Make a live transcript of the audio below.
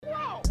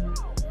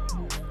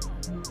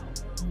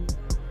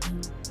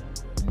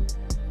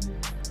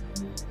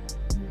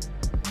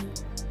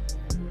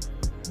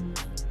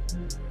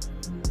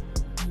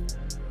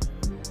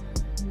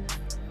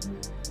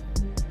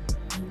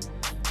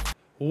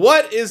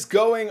What is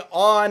going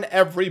on,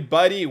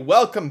 everybody?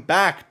 Welcome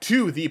back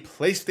to the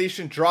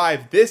PlayStation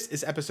Drive. This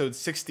is episode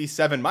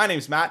 67. My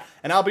name's Matt,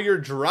 and I'll be your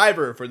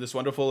driver for this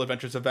wonderful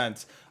Adventures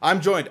event.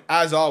 I'm joined,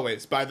 as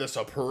always, by the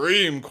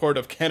Supreme Court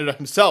of Canada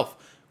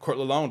himself, Court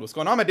Lalonde. What's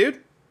going on, my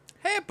dude?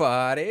 Hey,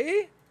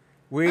 buddy.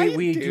 How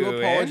We you do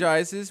doing?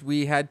 apologizes.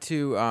 We had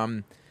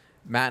to.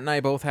 Matt and I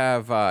both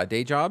have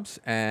day jobs,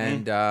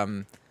 and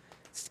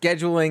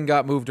scheduling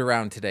got moved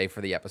around today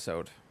for the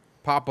episode.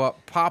 Pop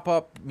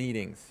up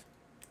meetings.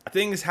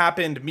 Things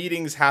happened,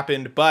 meetings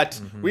happened, but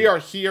we are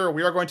here.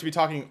 We are going to be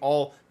talking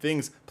all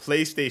things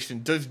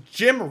PlayStation. Does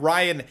Jim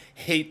Ryan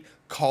hate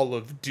Call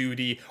of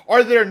Duty?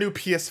 Are there new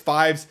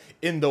PS5s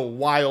in the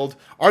wild?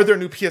 Are there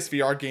new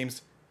PSVR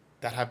games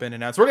that have been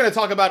announced? We're going to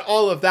talk about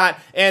all of that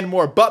and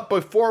more. But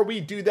before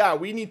we do that,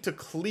 we need to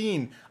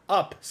clean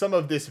up some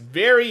of this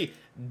very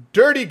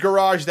dirty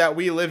garage that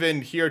we live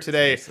in here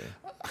today.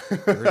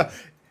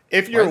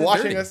 If you're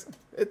watching us,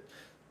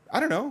 I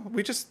don't know.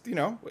 We just,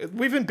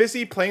 we've been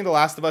busy playing The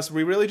Last of Us.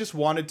 We really just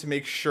wanted to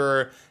make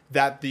sure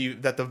that the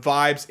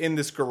vibes in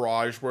this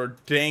garage were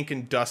dank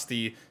and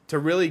dusty to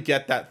really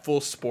get that full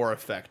Spore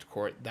effect,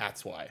 Court.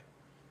 That's why.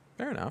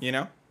 Fair enough.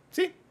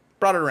 See?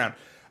 Brought it around.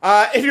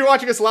 If you're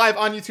watching us live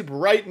on YouTube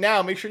right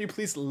now, make sure you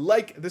please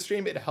like the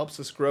stream. It helps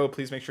us grow.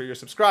 Please make sure you're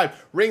subscribed.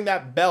 Ring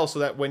that bell so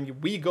that when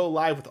we go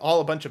live with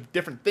a bunch of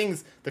different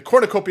things, the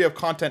cornucopia of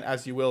content,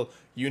 as you will,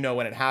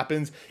 when it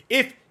happens.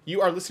 If you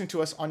are listening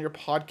to us on your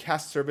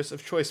podcast service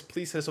of choice,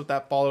 please hit us with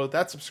that follow,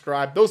 that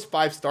subscribe, those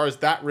 5 stars,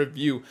 that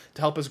review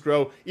to help us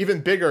grow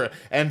even bigger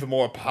and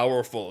more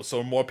powerful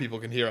so more people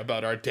can hear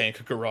about our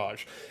dank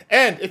garage.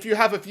 And if you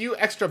have a few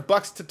extra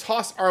bucks to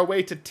toss our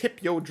way to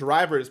tip your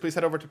drivers, please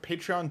head over to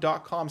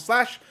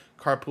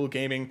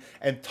patreon.com/carpoolgaming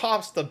and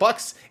toss the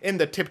bucks in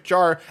the tip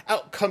jar.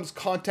 Out comes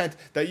content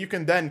that you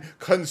can then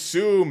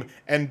consume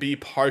and be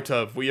part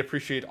of. We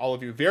appreciate all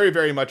of you very,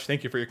 very much.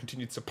 Thank you for your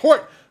continued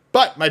support.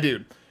 But, my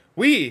dude,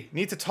 we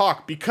need to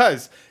talk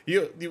because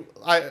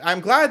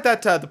I'm glad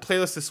that the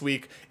playlist this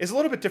week is a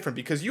little bit different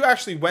because you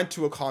actually went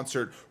to a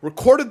concert,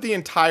 recorded the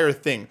entire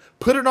thing,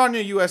 put it on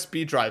your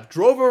USB drive,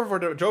 drove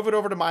it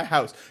over to my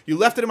house. You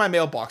left it in my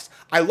mailbox.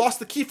 I lost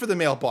the key for the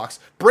mailbox,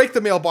 break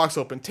the mailbox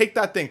open, take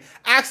that thing,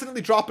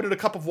 accidentally drop it in a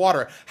cup of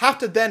water, have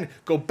to then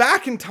go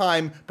back in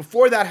time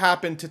before that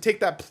happened to take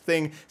that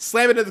thing,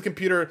 slam it into the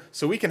computer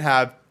so we can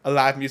have a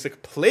live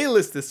music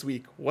playlist this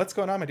week. What's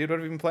going on, my dude? What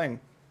have you been playing?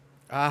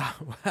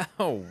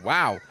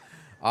 Wow.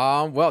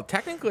 Well,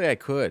 technically I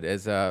could,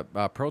 as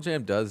Pearl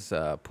Jam does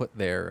put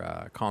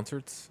their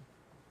concerts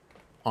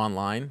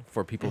online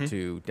for people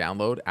to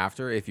download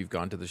after if you've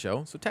gone to the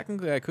show. So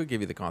technically I could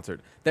give you the concert.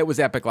 That was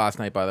epic last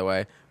night, by the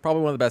way.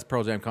 Probably one of the best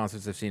Pearl Jam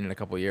concerts I've seen in a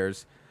couple of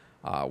years.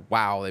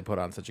 Wow, they put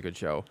on such a good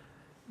show.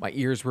 My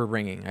ears were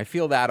ringing. I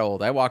feel that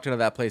old. I walked into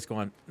that place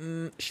going,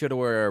 should have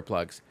wear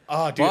earplugs.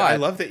 Oh, dude, I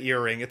love the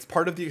earring. It's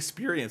part of the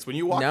experience. When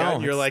you walk out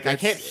and you're like, I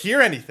can't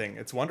hear anything.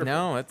 It's wonderful.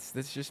 No,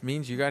 this just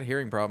means you got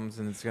hearing problems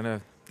and it's going to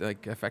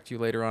affect you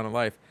later on in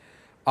life.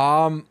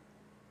 I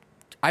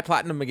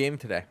platinumed a game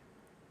today.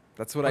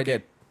 That's what I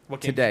did.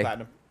 What game today? Did you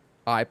platinum?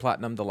 I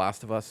platinumed The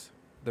Last of Us,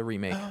 the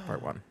remake,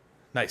 part 1.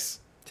 Nice.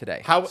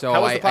 Today. How was the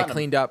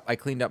platinum? I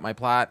cleaned up my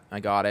plat. I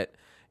got it.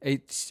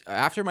 It's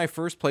after my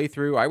first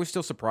playthrough, I was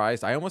still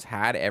surprised. I almost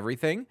had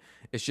everything.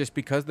 It's just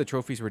because the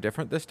trophies were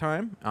different this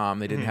time.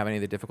 They didn't have any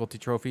of the difficulty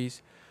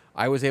trophies.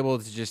 I was able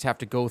to just have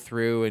to go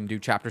through and do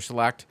chapter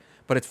select.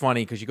 But it's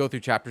funny because you go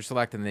through chapter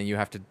select and then you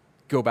have to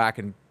go back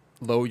and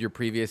load your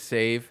previous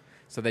save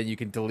so then you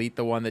can delete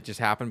the one that just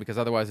happened because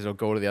otherwise it'll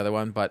go to the other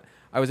one. But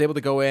I was able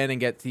to go in and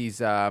get these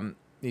little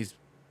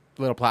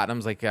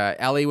platinums like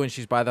Ellie when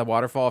she's by the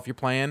waterfall. If you're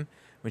playing,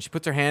 when she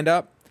puts her hand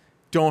up,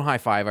 don't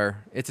high-five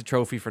her. It's a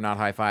trophy for not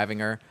high-fiving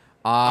her.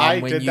 I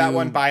did that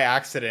one by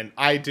accident.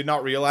 I did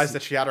not realize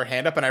that she had her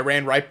hand up, and I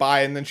ran right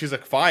by, and then she's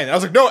like, fine. And I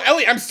was like, no,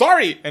 Ellie, I'm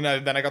sorry. And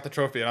then I got the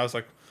trophy, and I was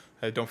like,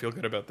 I don't feel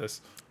good about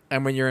this.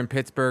 And when you're in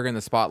Pittsburgh and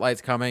the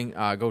spotlight's coming,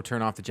 go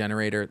turn off the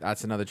generator.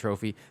 That's another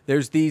trophy.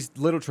 There's these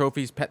little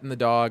trophies, petting the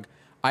dog.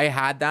 I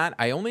had that.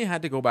 I only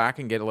had to go back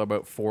and get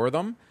about 4 of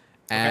them,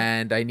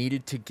 and I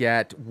needed to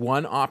get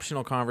 1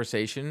 optional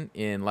conversation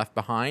in Left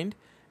Behind,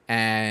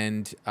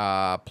 and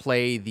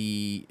play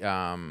the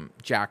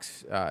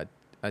Dax,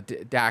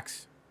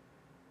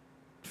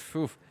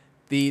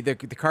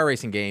 the car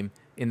racing game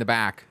in the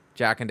back,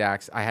 Jak and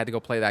Dax. I had to go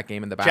play that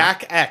game in the back.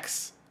 Jak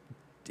X.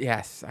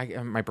 Yes,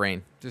 my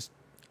brain just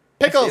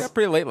pickles.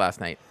 Pretty late last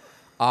night.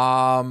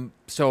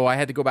 So I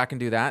had to go back and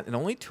do that. It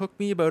only took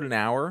me about an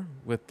hour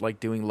with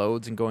doing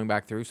loads and going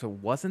back through. So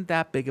it wasn't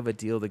that big of a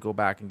deal to go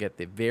back and get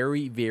the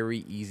very, very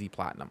easy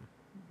platinum.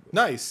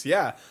 Nice,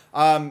 yeah.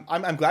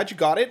 I'm glad you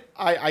got it.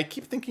 I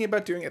keep thinking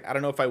about doing it. I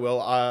don't know if I will.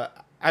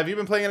 Have you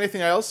been playing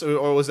anything else,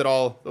 or was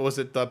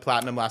it the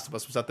Platinum Last of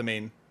Us? Was that the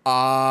main?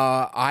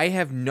 I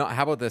have not.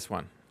 How about this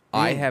one?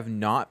 I have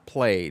not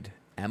played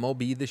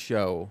MLB The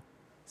Show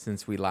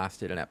since we last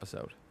did an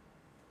episode.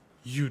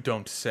 You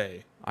don't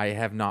say. I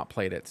have not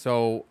played it.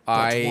 So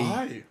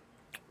Why?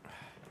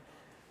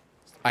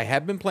 I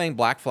have been playing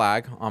Black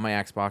Flag on my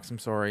Xbox. I'm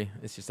sorry.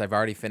 It's just I've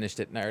already finished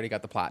it, and I already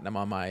got the platinum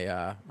on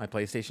my my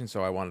PlayStation,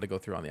 so I wanted to go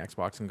through on the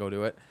Xbox and go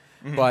do it.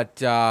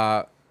 But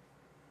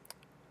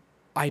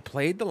I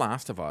played The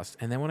Last of Us,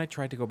 and then when I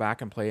tried to go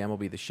back and play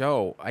MLB The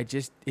Show,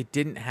 it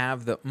didn't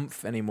have the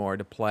oomph anymore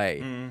to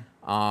play.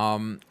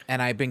 And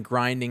I've been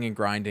grinding,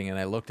 and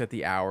I looked at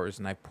the hours,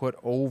 and I put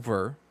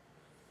over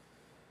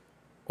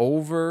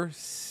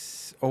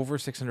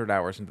 600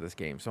 hours into this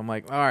game. So I'm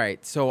like, all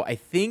right, so I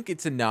think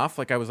it's enough.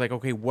 Like I was like,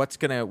 okay, what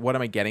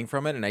am I getting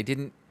from it? And I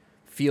didn't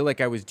feel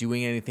like I was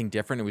doing anything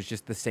different. It was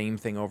just the same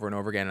thing over and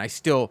over again. And I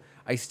still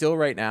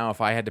right now, if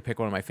I had to pick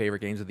one of my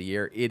favorite games of the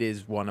year, it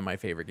is one of my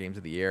favorite games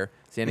of the year.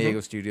 San Diego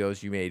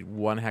Studios, you made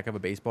one heck of a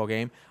baseball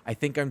game. I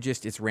think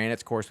it's ran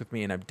its course with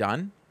me and I'm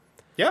done.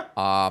 Yeah.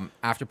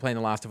 After playing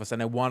The Last of Us,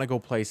 and I want to go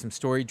play some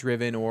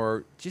story-driven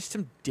or just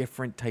some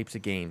different types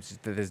of games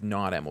that is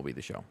not MLB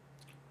The Show.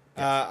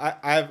 I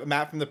have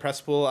Matt from the Press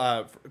Pool,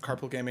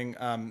 Carpool Gaming,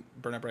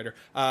 Burnout Brighter.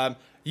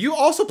 You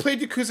also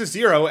played Yakuza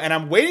 0, and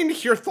I'm waiting to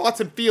hear thoughts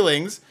and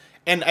feelings.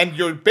 And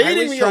you're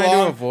baiting me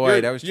along.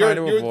 I was trying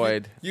to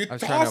avoid. You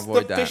tossed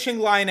the fishing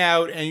line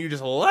out, and you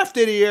just left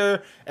it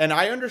here. And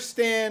I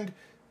understand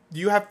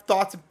you have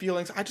thoughts and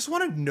feelings. I just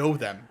want to know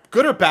them,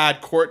 good or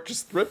bad. Court,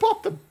 just rip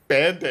off the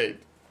Band-Aid.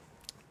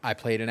 I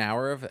played an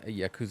hour of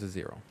Yakuza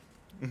 0.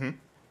 It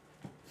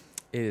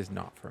is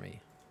not for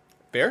me.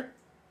 Fair.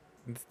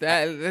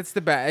 That's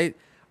the bad.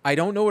 I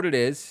don't know what it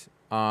is.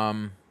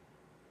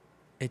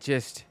 It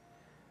just,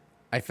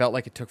 I felt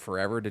like it took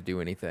forever to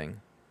do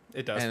anything.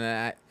 It does.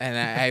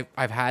 And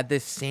I've had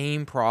this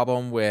same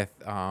problem with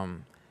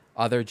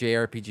other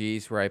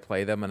JRPGs where I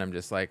play them and I'm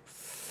just like,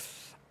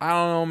 I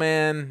don't know,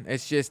 man.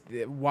 It's just,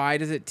 why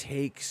does it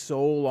take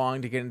so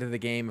long to get into the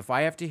game? If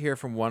I have to hear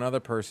from one other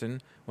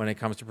person when it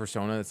comes to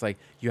Persona, it's like,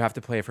 you have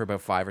to play it for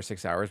about 5 or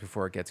 6 hours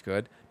before it gets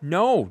good.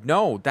 No,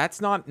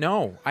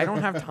 I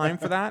don't have time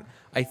for that.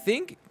 I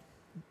think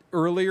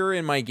earlier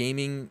in my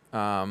gaming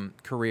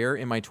career,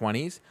 in my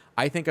 20s,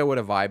 I think I would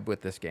have vibed with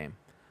this game.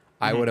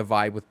 I would have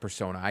vibed with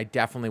Persona. I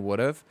definitely would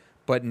have.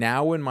 But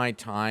now when my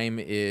time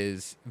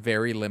is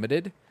very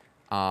limited,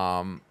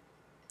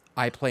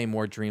 I play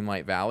more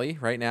Dreamlight Valley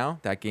right now.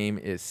 That game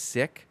is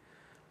sick.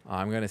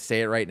 I'm going to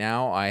say it right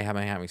now. I'm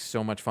having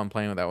so much fun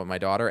playing with that with my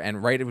daughter.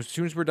 And as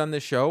soon as we're done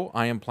this show,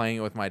 I am playing it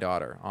with my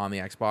daughter on the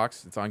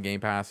Xbox. It's on Game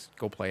Pass.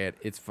 Go play it.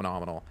 It's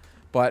phenomenal.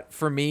 But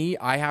for me,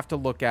 I have to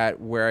look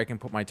at where I can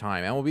put my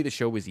time. MLB The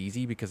Show was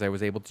easy because I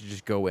was able to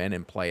just go in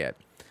and play it.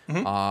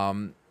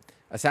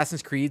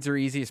 Assassin's Creeds are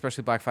easy,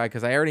 especially Black Flag,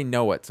 because I already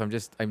know it. So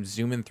I'm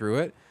zooming through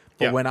it.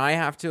 But when I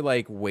have to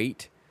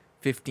wait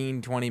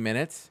 15, 20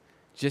 minutes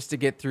just to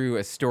get through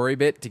a story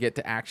bit, to get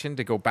to action,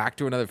 to go back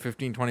to another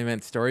 15,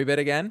 20-minute story bit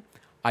again,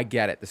 I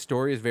get it. The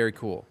story is very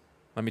cool.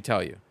 Let me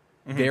tell you.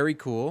 Very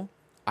cool.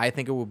 I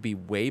think it would be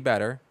way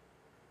better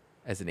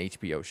as an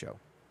HBO show.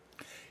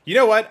 You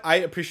know what? I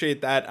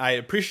appreciate that. I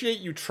appreciate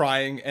you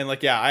trying. And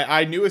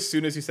I knew as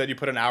soon as you said you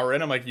put an hour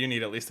in, I'm like, you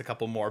need at least a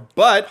couple more.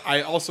 But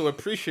I also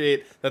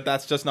appreciate that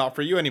that's just not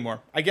for you anymore.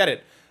 I get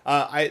it.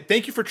 I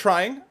thank you for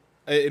trying.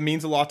 It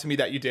means a lot to me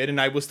that you did. And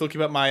I will still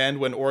keep up my end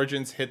when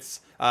Origins hits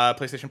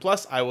PlayStation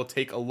Plus. I will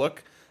take a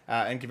look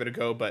and give it a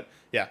go. But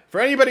yeah, for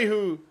anybody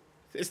who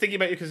is thinking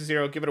about Yakuza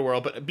 0, give it a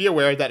whirl. But be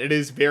aware that it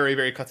is very,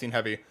 very cutscene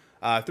heavy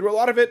through a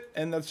lot of it.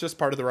 And that's just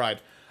part of the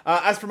ride.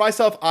 As for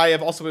myself, I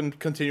have also been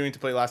continuing to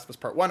play Last of Us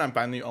Part 1. I'm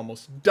finally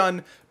almost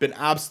done. Been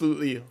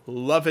absolutely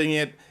loving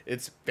it.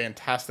 It's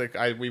fantastic.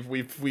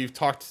 We've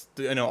talked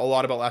a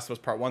lot about Last of Us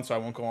Part 1, so I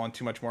won't go on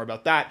too much more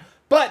about that.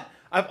 But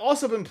I've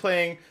also been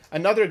playing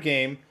another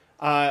game,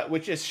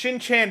 which is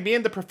Shin-Chan, Me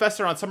and the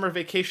Professor on Summer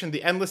Vacation,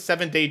 The Endless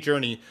 7-Day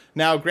Journey.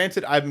 Now,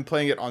 granted, I've been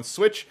playing it on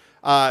Switch.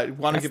 That's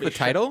the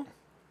title?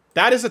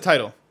 That is the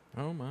title.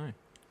 Oh, my.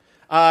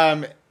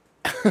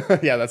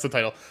 Yeah, that's the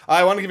title.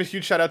 I want to give a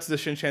huge shout out to the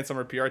Shin-Chan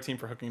Summer PR team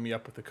for hooking me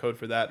up with the code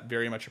for that.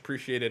 Very much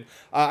appreciated.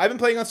 I've been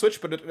playing on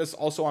Switch, but it is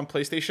also on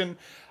PlayStation.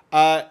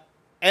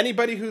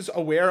 Anybody who's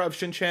aware of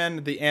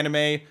Shin-Chan, the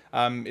anime,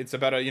 it's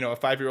about a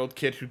 5-year-old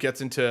kid who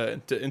gets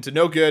into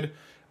no good.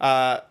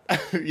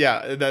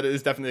 Yeah, that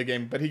is definitely a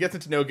game. But he gets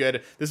into no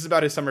good. This is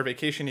about his summer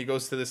vacation. He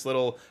goes to this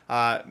little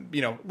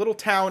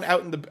town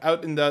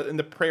out in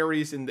the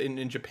prairies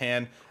in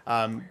Japan,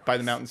 by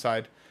the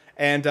mountainside,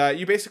 and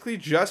you basically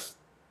just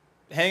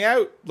hang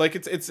out.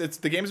 It's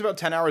the game's about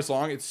 10 hours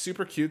long. It's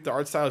super cute. The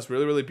art style is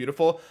really, really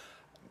beautiful.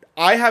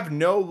 I have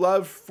no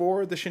love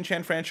for the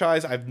Shin-Chan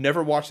franchise. I've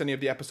never watched any of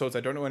the episodes.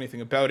 I don't know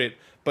anything about it,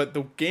 but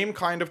the game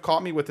kind of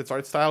caught me with its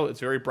art style. It's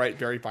very bright,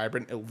 very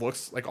vibrant. It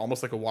looks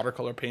almost like a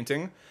watercolor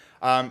painting.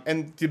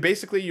 And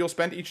basically you'll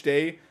spend each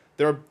day,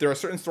 there are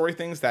certain story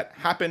things that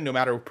happen no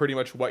matter pretty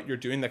much what you're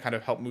doing that kind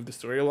of help move the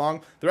story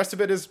along. The rest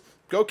of it is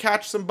go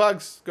catch some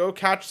bugs, go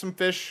catch some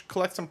fish,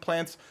 collect some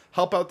plants,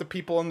 help out the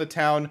people in the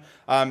town.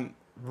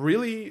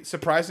 Really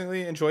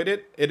surprisingly enjoyed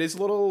it. It is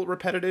a little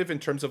repetitive in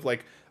terms of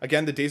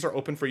again, the days are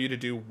open for you to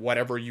do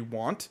whatever you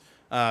want.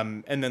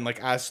 And then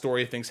as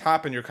story things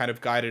happen, you're kind of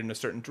guided in a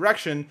certain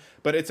direction,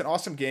 but it's an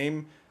awesome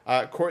game.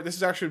 Court, this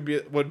is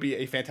actually would be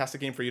a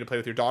fantastic game for you to play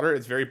with your daughter.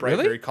 It's very bright,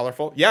 Really? very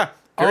colorful. Yeah,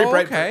 very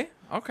bright. Okay.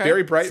 Okay.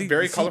 Very bright,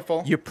 very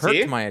colorful. You perked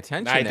See? my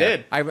attention. I there.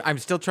 did. I'm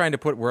still trying to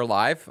put We're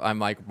Live. I'm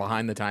like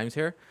behind the times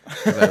here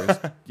because I was,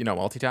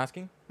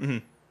 multitasking.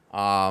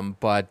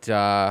 But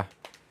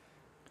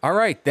all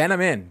right, then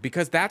I'm in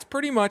because that's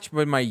pretty much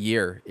been my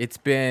year. It's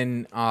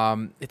been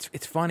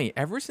it's funny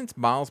ever since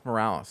Miles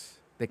Morales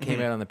that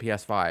came out on the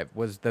PS5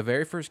 was the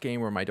very first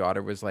game where my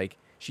daughter was like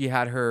she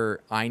had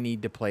her I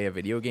need to play a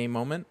video game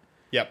moment.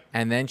 Yep.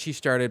 And then she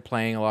started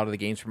playing a lot of the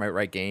games from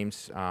Outright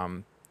Games.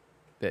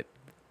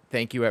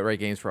 Thank you, Outright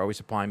Games, for always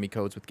supplying me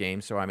codes with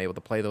games, so I'm able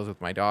to play those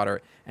with my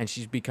daughter. And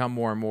she's become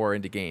more and more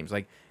into games.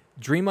 Like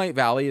Dreamlight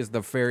Valley is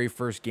the very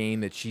first game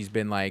that she's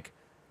been like,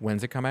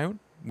 "When's it come out?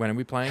 When are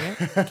we playing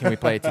it? Can we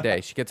play it today?"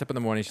 She gets up in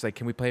the morning. She's like,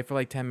 "Can we play it for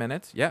like 10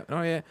 minutes? Yeah.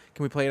 Oh yeah.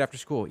 Can we play it after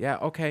school? Yeah.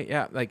 Okay.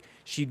 Yeah." Like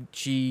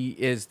she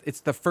is.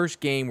 It's the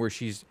first game where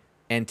she's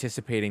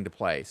anticipating to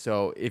play.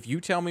 So if you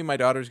tell me my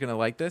daughter's gonna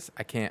like this,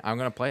 I'm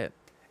gonna play it.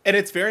 And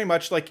it's very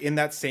much like in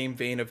that same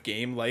vein of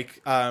game,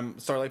 like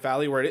Starlight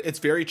Valley, where it's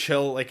very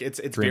chill. Like it's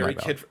very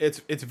Valley.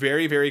 it's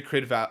very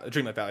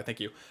Dreamlight Valley. Thank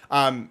you.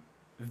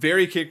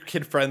 Very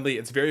kid friendly.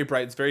 It's very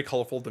bright. It's very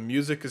colorful. The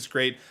music is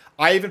great.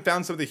 I even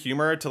found some of the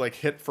humor to like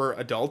hit for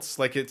adults.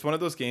 Like it's one of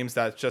those games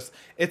that's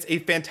it's a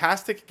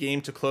fantastic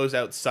game to close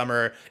out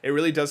summer. It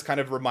really does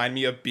kind of remind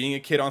me of being a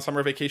kid on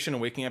summer vacation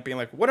and waking up being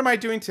like, what am I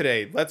doing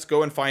today? Let's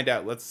go and find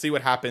out. Let's see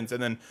what happens.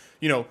 And then,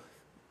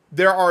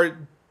 there are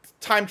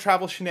time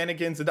travel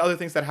shenanigans and other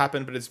things that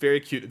happen, but it's very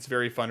cute. It's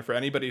very fun for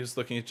anybody who's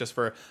looking just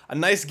for a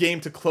nice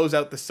game to close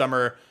out the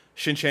summer.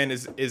 Shin-Chan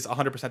is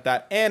 100%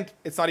 that, and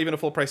it's not even a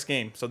full price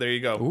game. So there you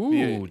go.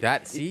 Ooh,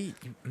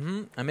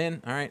 I'm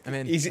in. All right, I'm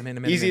in. Easy, I'm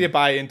in. easy to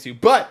buy into.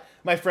 But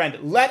my friend,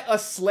 let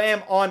us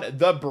slam on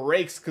the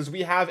brakes because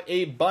we have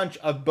a bunch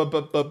of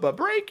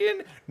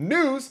breaking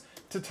news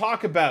to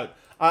talk about.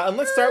 And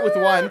let's start with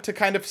one to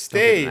kind of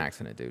stay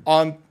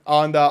on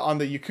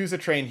the Yakuza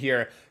train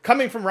here.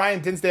 Coming from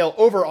Ryan Dinsdale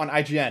over on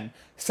IGN.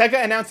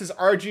 Sega announces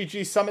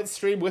RGG Summit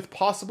stream with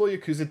possible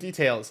Yakuza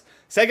details.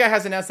 Sega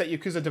has announced that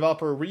Yakuza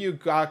developer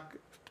Ryuga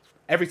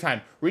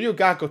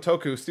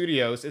Gotoku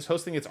Studios is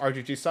hosting its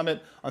RGG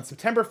Summit on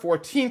September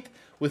 14th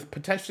with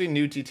potentially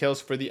new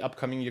details for the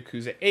upcoming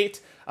Yakuza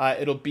 8.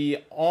 It'll be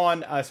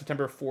on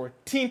September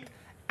 14th.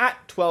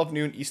 At 12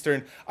 noon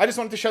Eastern. I just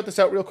wanted to shout this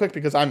out real quick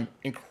because I'm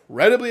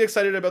incredibly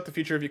excited about the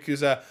future of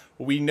Yakuza.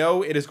 We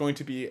know it is going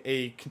to be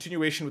a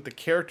continuation with the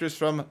characters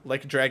from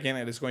Like a Dragon.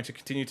 It is going to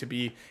continue to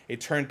be a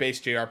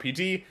turn-based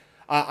JRPG.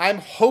 I'm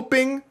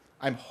hoping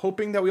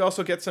that we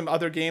also get some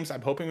other games.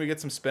 I'm hoping we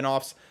get some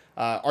spin-offs.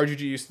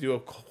 RGG used to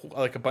do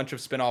a bunch of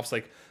spin-offs,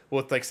 like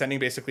with like sending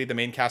basically the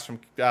main cast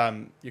from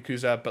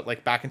Yakuza, but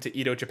like back into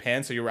Edo,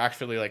 Japan. So you were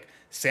actually like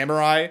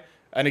samurai.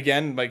 And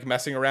again, like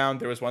messing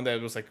around, there was one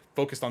that was like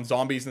focused on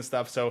zombies and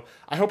stuff. So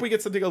I hope we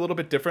get something a little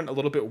bit different, a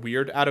little bit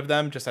weird out of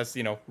them, just as,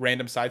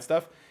 random side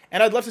stuff.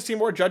 And I'd love to see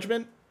more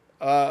Judgment,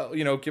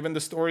 given the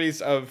stories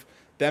of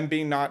them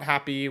being not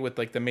happy with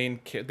like the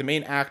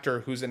main actor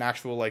who's an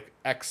actual like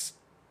ex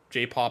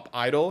J-pop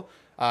idol.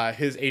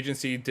 His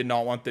agency did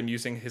not want them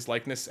using his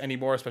likeness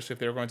anymore, especially if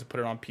they were going to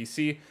put it on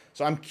PC.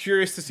 So I'm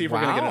curious to see if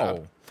we're going to get it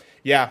up.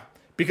 Yeah,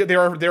 because they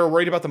were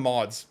worried about the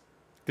mods.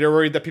 They're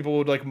worried that people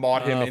would like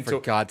mod him into. For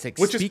God's sake!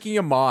 Speaking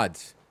of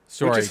mods,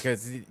 sorry,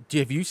 because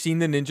have you seen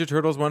the Ninja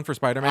Turtles one for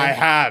Spider-Man? I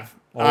have.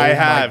 Oh, I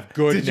have. My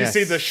goodness. Did you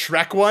see the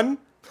Shrek one?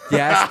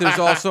 Yes. There's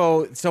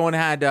also someone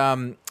had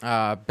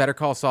Better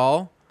Call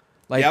Saul.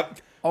 Like, yep.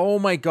 Oh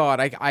my God!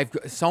 I've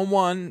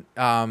someone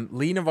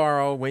Lee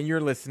Navarro. When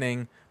you're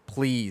listening,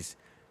 please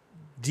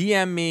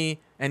DM me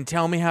and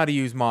tell me how to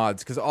use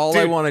mods because all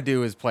I want to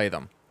do is play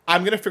them.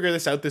 I'm gonna figure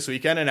this out this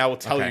weekend, and I will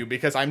tell you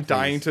because I'm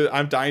dying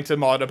to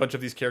mod a bunch of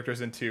these characters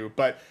in too.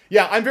 But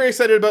yeah, I'm very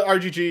excited about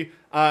RGG.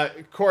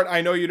 Court, I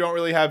know you don't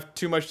really have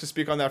too much to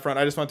speak on that front.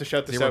 I just want to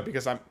shout this out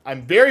because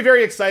I'm very,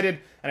 very excited,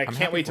 and I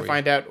can't wait to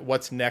find out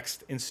what's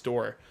next in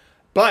store.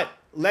 But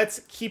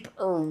let's keep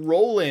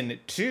rolling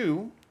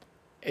to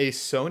a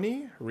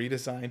Sony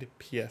redesigned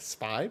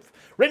PS5.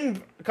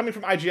 Coming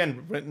from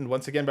IGN, written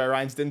once again by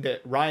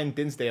Ryan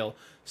Dinsdale.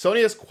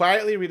 Sony has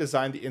quietly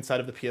redesigned the inside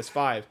of the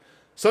PS5.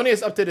 Sony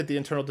has updated the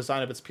internal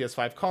design of its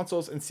PS5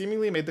 consoles and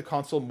seemingly made the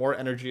console more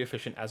energy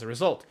efficient as a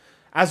result.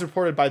 As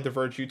reported by The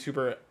Verge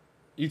YouTube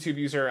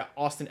user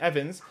Austin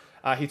Evans,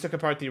 he took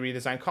apart the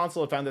redesigned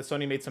console and found that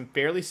Sony made some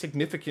fairly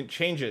significant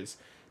changes.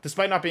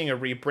 Despite not being a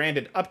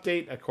rebranded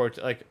update,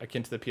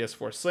 akin to the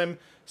PS4 Slim,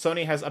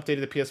 Sony has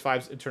updated the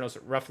PS5's internals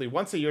roughly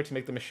once a year to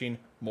make the machine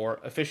more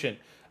efficient.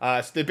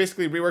 So they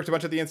basically reworked a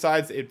bunch of the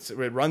insides. It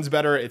runs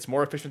better. It's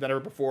more efficient than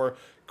ever before.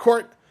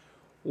 Court,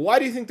 why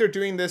do you think they're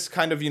doing this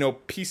kind of,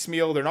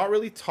 piecemeal? They're not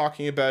really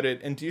talking about it.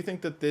 And do you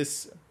think that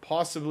this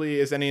possibly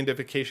is any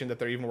indication that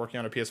they're even working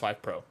on a PS5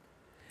 Pro?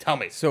 Tell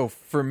me. So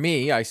for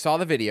me, I saw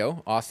the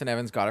video. Austin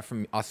Evans got it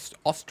from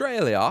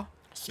Australia.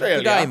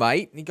 Australia. G'day,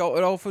 mate. He got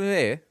it all from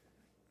there.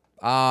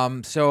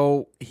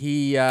 So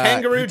he...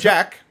 Kangaroo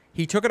Jack.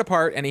 he took it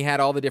apart and he had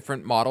all the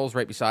different models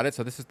right beside it.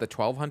 So this is the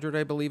 1200,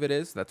 I believe it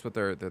is. That's what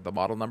the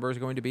model number is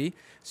going to be.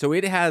 So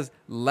it has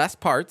less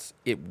parts.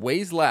 It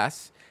weighs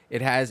less.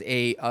 It has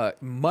a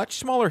much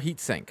smaller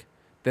heatsink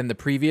than the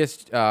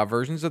previous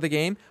versions of the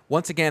game.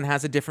 Once again,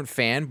 has a different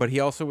fan, but he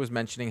also was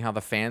mentioning how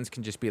the fans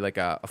can just be like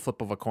a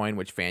flip of a coin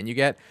which fan you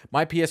get.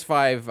 My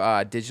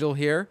PS5 digital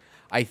here,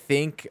 I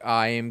think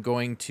I am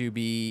going to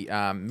be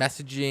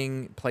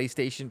messaging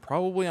PlayStation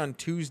probably on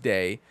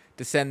Tuesday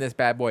to send this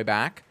bad boy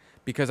back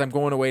because I'm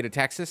going away to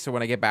Texas, so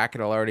when I get back,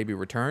 it'll already be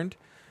returned.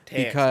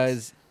 Texas.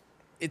 Because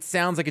it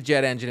sounds like a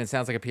jet engine, it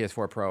sounds like a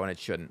PS4 Pro, and it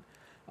shouldn't.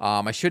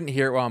 I shouldn't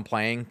hear it while I'm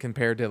playing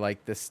compared to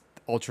like this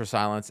ultra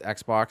silence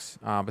Xbox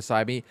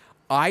beside me.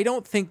 I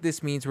don't think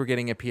this means we're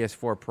getting a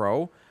PS4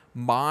 Pro.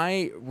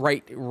 My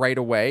right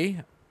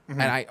away,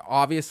 and I'm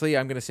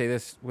going to say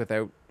this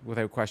without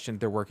question,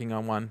 they're working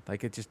on one.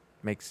 Like it just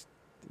makes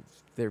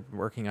they're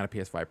working on a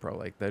PS5 Pro.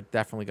 Like they're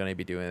definitely going to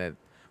be doing it.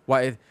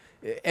 Why?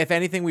 If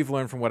anything, we've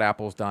learned from what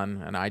Apple's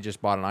done, and I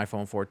just bought an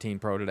iPhone 14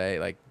 Pro today.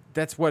 Like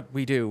that's what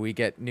we do. We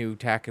get new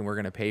tech, and we're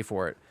going to pay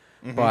for it.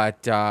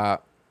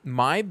 But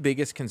my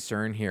biggest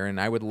concern here, and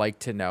I would like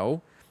to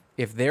know,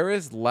 if there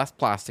is less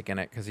plastic in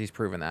it, because he's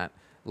proven that,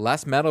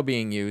 less metal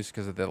being used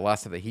because of the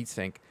less of the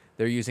heatsink,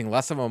 they're using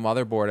less of a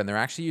motherboard, and they're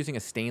actually using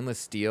a stainless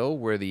steel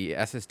where the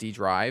SSD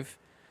drive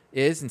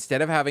is.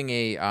 Instead of having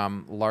a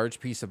large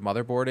piece of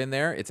motherboard in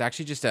there, it's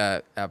actually just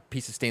a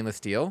piece of stainless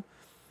steel.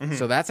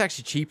 So that's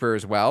actually cheaper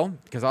as well,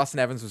 because Austin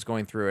Evans was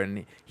going through it,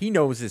 and he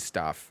knows his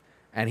stuff.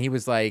 And he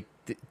was like,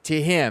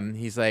 to him,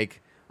 he's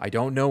like, I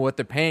don't know what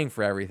they're paying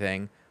for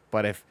everything,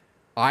 but if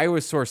I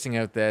was sourcing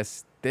out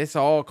this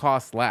all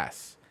costs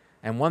less.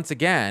 And once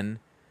again,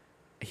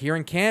 here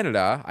in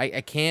Canada,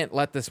 I can't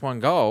let this one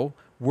go.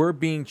 We're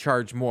being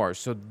charged more.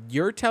 So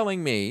you're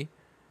telling me,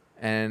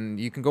 and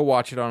you can go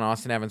watch it on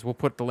Austin Evans. We'll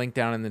put the link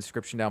down in the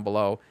description down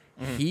below.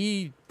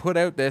 He put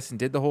out this and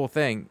did the whole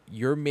thing.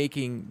 You're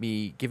giving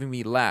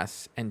me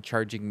less and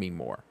charging me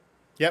more.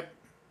 Yep.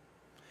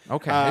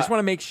 Okay. I just want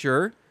to make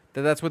sure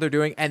that that's what they're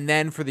doing. And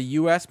then for the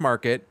U.S.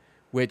 market,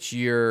 which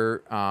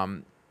you're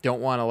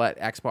don't want to let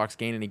Xbox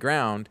gain any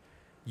ground,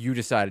 you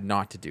decided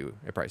not to do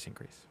a price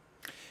increase.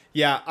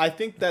 Yeah, I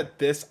think that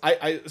this,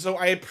 so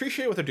I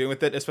appreciate what they're doing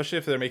with it, especially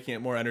if they're making it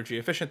more energy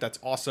efficient. That's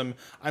awesome.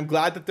 I'm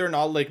glad that they're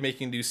not like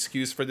making new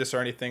SKUs for this or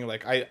anything.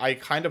 Like I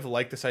kind of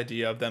like this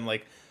idea of them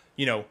like,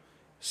 you know,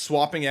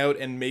 swapping out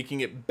and making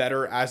it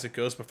better as it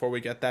goes before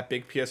we get that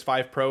big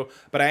PS5 Pro.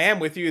 But I am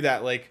with you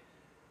that like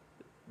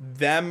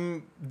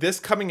this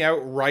coming out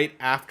right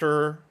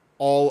after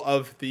all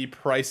of the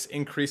price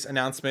increase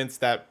announcements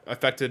that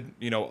affected,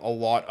 you know, a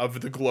lot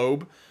of the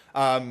globe,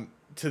 to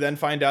then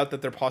find out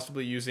that they're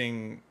possibly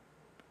using,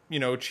 you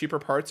know, cheaper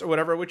parts or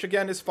whatever, which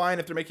again is fine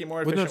if they're making it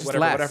more efficient,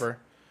 whatever.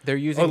 They're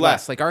using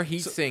less. Like our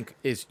heatsink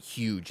is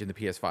huge in the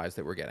PS5s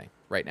that we're getting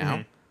right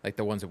now, like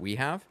the ones that we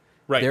have.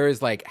 Right. There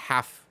is like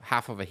half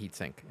of a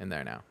heatsink in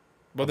there now.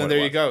 Well, then there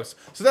you go.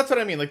 So that's what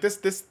I mean. Like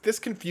this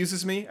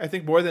confuses me, I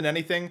think, more than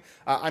anything.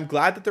 I'm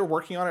glad that they're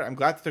working on it. I'm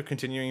glad that they're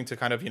continuing to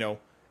kind of, you know,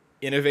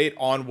 innovate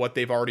on what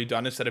they've already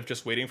done instead of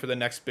just waiting for the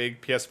next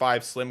big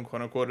PS5 Slim,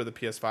 quote unquote, or the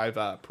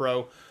PS5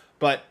 Pro.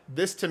 But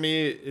this to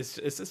me is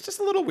it's just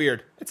a little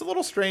weird. It's a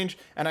little strange,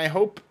 and I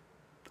hope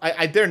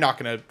they're not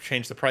going to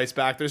change the price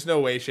back. There's no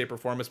way, shape, or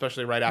form,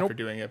 especially right after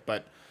doing it.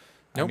 But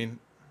I mean,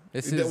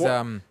 this is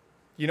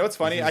you know what's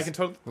funny? I can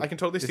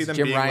totally see them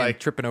Jim being Ryan like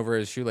tripping over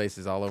his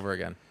shoelaces all over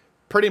again.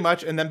 Pretty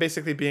much, and then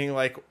basically being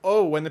like,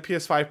 oh, when the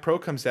PS5 Pro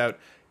comes out,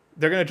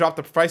 they're going to drop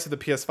the price of the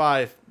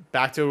PS5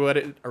 back to what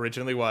it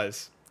originally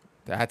was.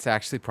 That's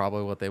actually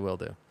probably what they will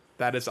do.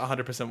 That is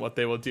 100% what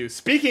they will do.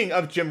 Speaking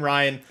of Jim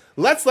Ryan,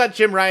 let's let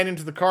Jim Ryan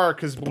into the car,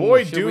 because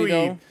boy do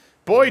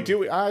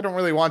we, I don't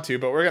really want to,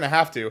 but we're going to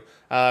have to.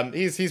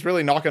 He's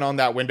really knocking on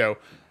that window.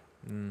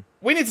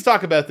 We need to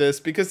talk about this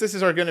because this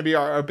is going to be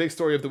our big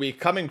story of the week,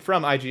 coming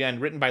from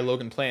IGN, written by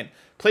Logan Plant.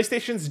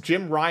 PlayStation's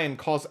Jim Ryan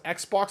calls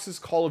Xbox's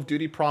Call of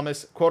Duty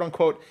promise,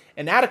 quote-unquote,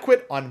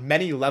 inadequate on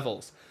many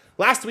levels.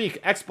 Last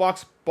week,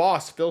 Xbox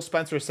boss Phil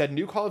Spencer said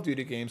new Call of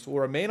Duty games will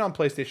remain on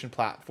PlayStation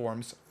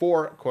platforms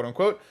for,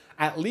 quote-unquote,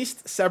 at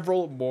least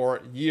several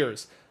more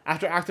years,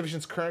 after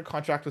Activision's current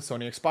contract with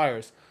Sony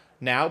expires.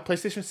 Now,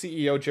 PlayStation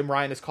CEO Jim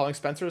Ryan is calling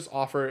Spencer's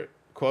offer,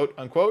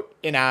 quote-unquote,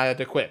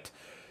 inadequate.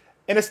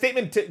 In a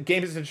statement to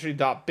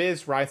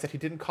GamesIndustry.biz, Ryan said he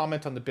didn't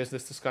comment on the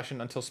business discussion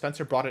until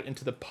Spencer brought it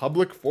into the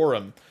public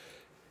forum.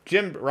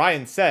 Jim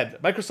Ryan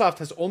said, Microsoft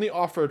has only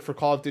offered for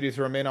Call of Duty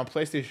to remain on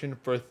PlayStation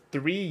for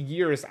 3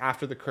 years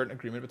after the current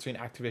agreement between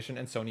Activision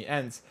and Sony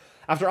ends.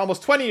 After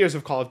almost 20 years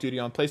of Call of Duty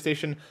on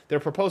PlayStation,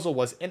 their proposal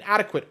was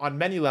inadequate on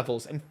many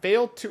levels and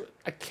failed to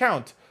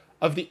account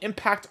of the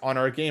impact on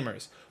our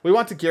gamers. We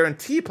want to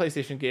guarantee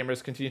PlayStation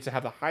gamers continue to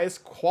have the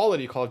highest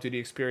quality Call of Duty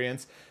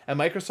experience, and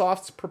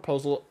Microsoft's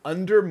proposal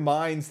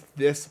undermines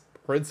this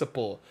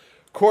principle.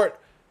 Court,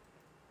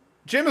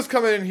 Jim is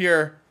coming in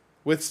here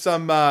with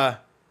some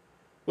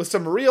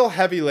real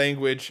heavy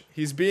language.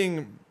 He's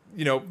being,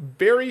 you know,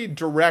 very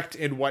direct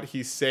in what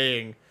he's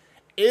saying.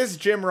 Is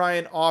Jim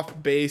Ryan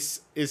off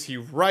base? Is he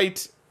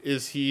right?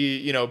 Is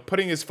he,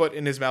 putting his foot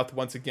in his mouth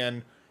once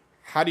again?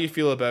 How do you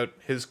feel about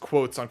his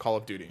quotes on Call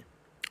of Duty?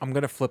 I'm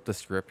going to flip the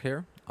script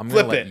here. I'm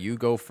going to let you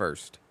go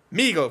first.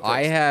 Me go first.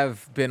 I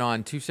have been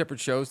on 2 separate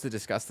shows to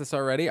discuss this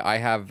already. I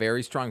have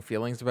very strong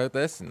feelings about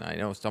this, and I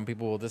know some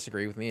people will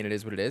disagree with me, and it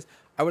is what it is.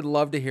 I would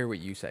love to hear what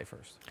you say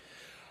first.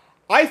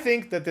 I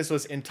think that this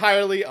was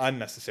entirely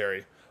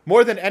unnecessary.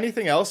 More than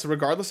anything else,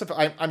 regardless of...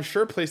 I'm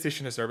sure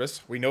PlayStation has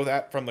service. We know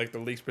that from the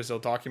Leaks Brazil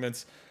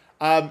documents.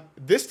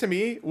 This, to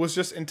me, was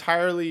just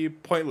entirely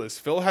pointless.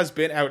 Phil has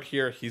been out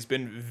here. He's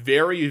been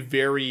very,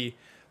 very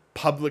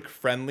public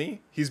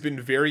friendly. He's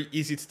been very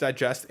easy to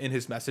digest in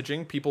his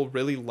messaging. People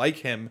really like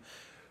him.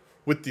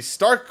 With the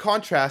stark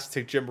contrast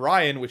to Jim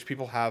Ryan, which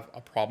people have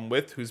a problem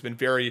with, who's been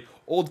very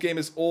old game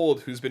is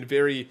old, who's been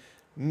very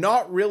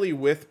not really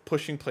with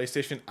pushing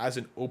PlayStation as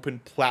an open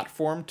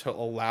platform to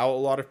allow a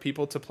lot of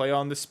people to play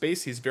on this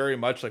space. He's very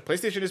much like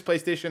PlayStation is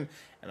PlayStation,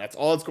 and that's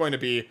all it's going to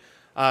be.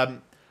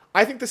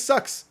 I think this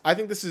sucks. I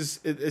think this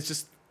is, it's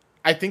just,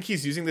 I think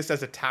he's using this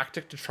as a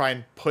tactic to try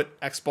and put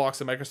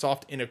Xbox and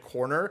Microsoft in a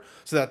corner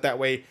so that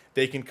way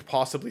they can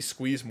possibly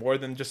squeeze more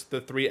than just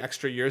the 3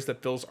 extra years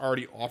that Phil's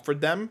already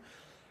offered them.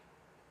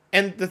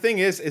 And the thing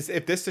is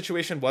if this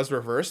situation was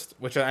reversed,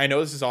 which I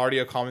know this is already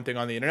a common thing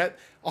on the internet,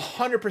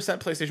 100%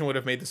 PlayStation would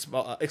have made this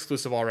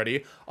exclusive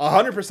already.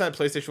 100%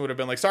 PlayStation would have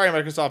been like, sorry,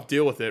 Microsoft,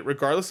 deal with it,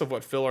 regardless of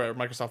what Phil or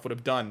Microsoft would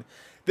have done.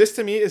 This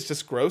to me is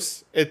just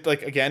gross.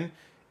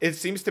 It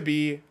seems to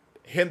be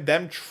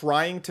them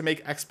trying to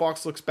make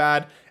Xbox looks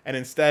bad, and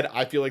instead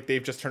I feel like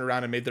they've just turned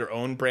around and made their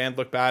own brand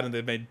look bad, and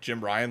they've made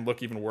Jim Ryan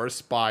look even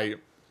worse by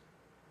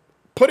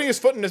putting his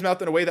foot in his mouth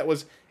in a way that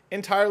was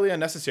entirely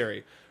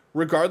unnecessary.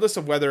 Regardless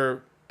of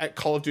whether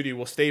Call of Duty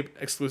will stay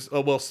exclusive,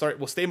 will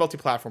stay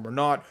multi-platform or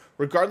not,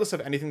 regardless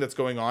of anything that's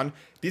going on,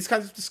 these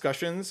kinds of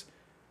discussions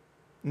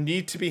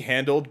need to be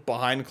handled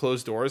behind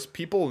closed doors.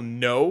 People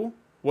know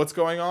what's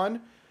going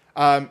on.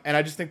 And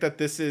I just think that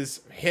this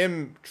is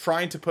him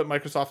trying to put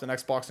Microsoft and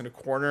Xbox in a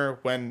corner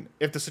when,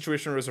 if the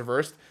situation was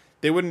reversed,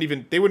 they wouldn't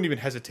even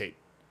hesitate.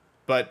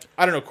 But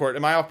I don't know, Court,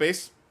 am I off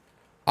base?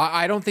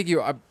 I don't think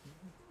you.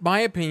 My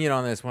opinion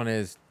on this one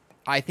is,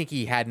 I think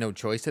he had no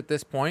choice at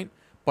this point.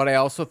 But I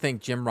also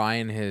think Jim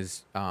Ryan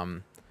has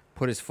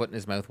put his foot in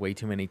his mouth way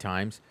too many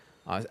times,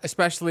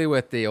 especially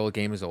with the old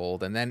game is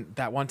old. And then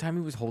that one time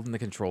he was holding the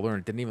controller and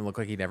it didn't even look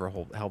like he'd ever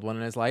held one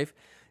in his life.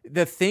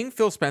 The thing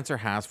Phil Spencer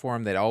has for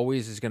him that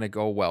always is going to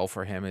go well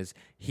for him is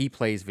he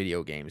plays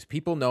video games.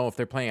 People know if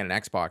they're playing an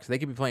Xbox, they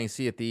could be playing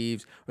Sea of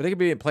Thieves or they could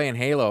be playing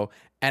Halo.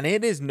 And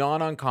it is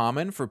not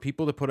uncommon for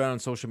people to put out on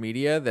social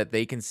media that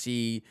they can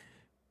see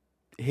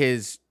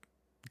his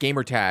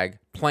gamer tag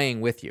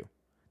playing with you.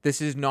 This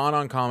is not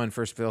uncommon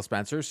for Phil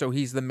Spencer, so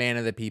he's the man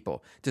of the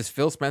people. Does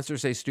Phil Spencer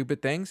say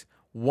stupid things?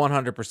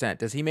 100%.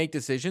 Does he make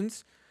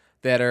decisions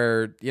that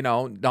are,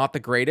 not the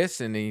greatest,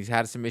 and he's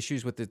had some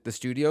issues with the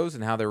studios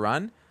and how they're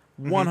run?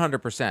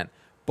 100%.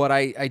 But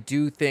I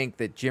do think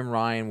that Jim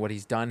Ryan, what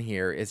he's done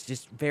here is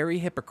just very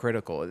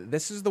hypocritical.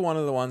 This is one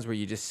of the ones where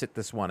you just sit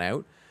this one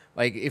out.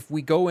 Like, if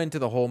we go into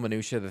the whole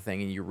minutia of the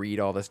thing and you read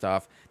all the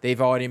stuff,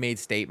 they've already made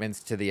statements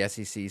to the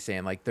SEC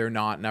saying, like, they're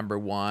not number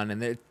one.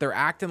 And they're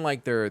acting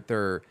like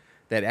that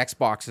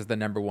Xbox is the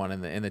number one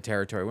in the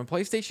territory. When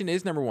PlayStation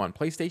is number one,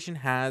 PlayStation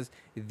has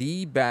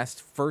the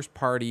best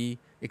first-party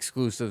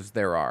exclusives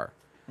there are.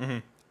 Mm-hmm.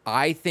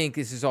 I think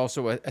this is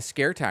also a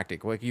scare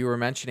tactic. Like you were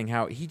mentioning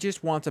how he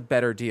just wants a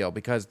better deal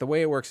because the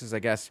way it works is, I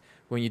guess,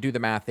 when you do the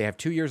math, they have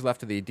 2 years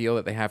left of the deal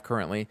that they have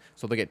currently.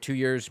 So they get 2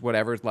 years,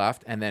 whatever's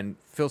left. And then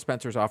Phil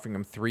Spencer's offering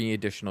them 3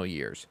 additional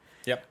years.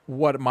 Yep.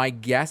 What my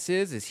guess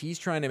is he's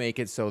trying to make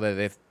it so that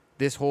if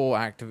this whole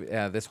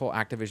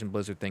Activision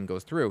Blizzard thing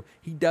goes through,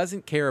 he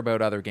doesn't care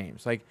about other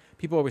games. Like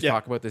people always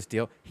talk about this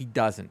deal. He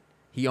doesn't.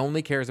 He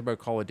only cares about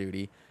Call of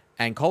Duty.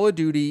 And Call of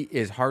Duty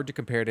is hard to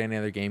compare to any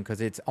other game because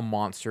it's a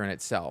monster in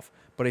itself.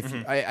 But if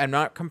I'm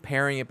not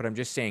comparing it, but I'm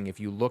just saying if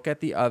you look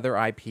at the other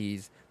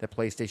IPs that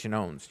PlayStation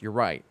owns, you're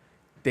right.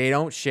 They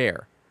don't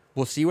share.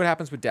 We'll see what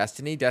happens with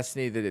Destiny.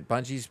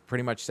 Bungie's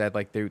pretty much said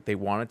like they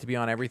want it to be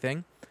on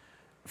everything.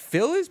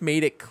 Phil has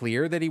made it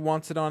clear that he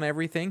wants it on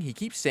everything. He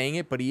keeps saying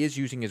it, but he is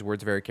using his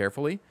words very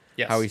carefully.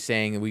 Yes. How he's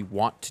saying we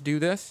want to do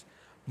this.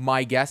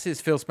 My guess is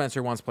Phil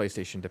Spencer wants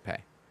PlayStation to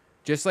pay.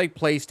 Just like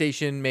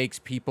PlayStation makes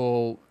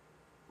people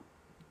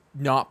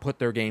not put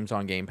their games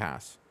on Game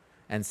Pass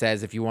and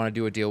says if you want to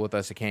do a deal with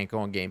us, it can't go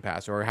on Game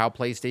Pass. Or how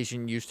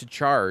PlayStation used to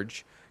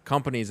charge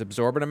companies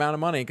absorbent amount of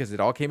money because it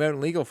all came out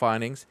in legal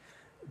findings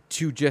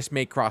to just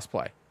make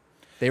crossplay.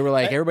 They were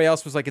like, everybody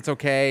else was like, it's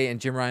okay. And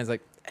Jim Ryan's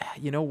like,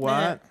 you know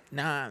what?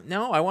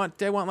 No, I want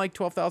like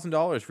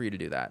 $12,000 for you to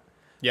do that.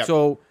 Yep.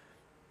 So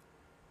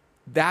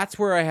that's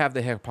where I have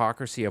the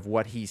hypocrisy of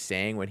what he's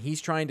saying. When he's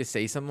trying to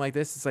say something like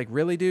this, it's like,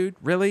 really, dude?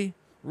 Really?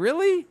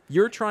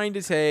 You're trying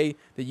to say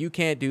that you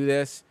can't do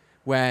this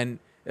when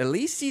at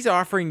least he's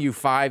offering you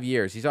 5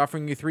 years. He's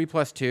offering you 3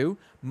 + 2.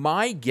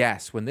 My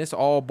guess, when this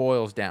all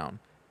boils down,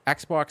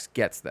 Xbox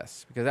gets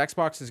this because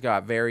Xbox has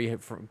got very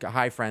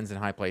high friends in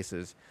high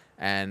places.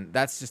 And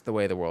that's just the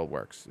way the world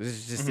works. This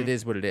is just, it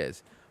is what it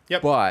is.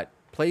 Yep. But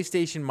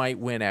PlayStation might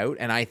win out,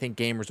 and I think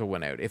gamers will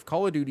win out. If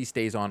Call of Duty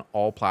stays on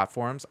all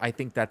platforms, I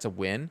think that's a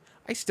win.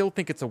 I still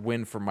think it's a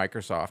win for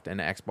Microsoft and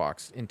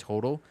Xbox in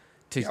total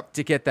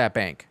to get that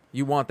bank.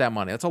 You want that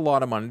money. That's a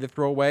lot of money to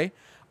throw away.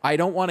 I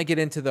don't want to get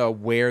into the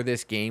where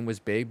this game was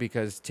big,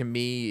 because to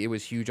me, it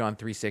was huge on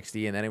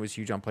 360, and then it was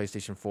huge on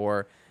PlayStation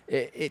 4.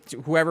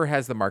 Whoever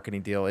has the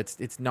marketing deal,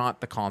 it's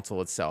not the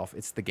console itself,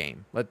 it's the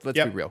game. Let's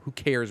be real. Who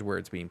cares where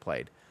it's being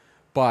played?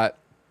 But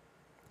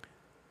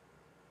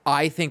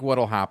I think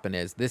what'll happen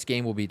is this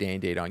game will be day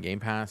and date on Game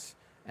Pass,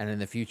 and in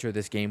the future,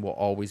 this game will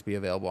always be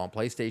available on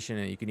PlayStation,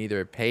 and you can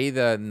either pay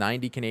the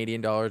 90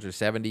 Canadian dollars or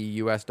 70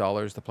 US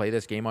dollars to play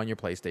this game on your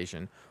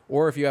PlayStation,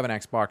 or if you have an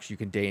Xbox, you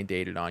can day and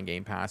date it on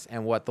Game Pass.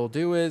 And what they'll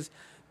do is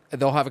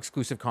they'll have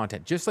exclusive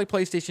content, just like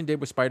PlayStation did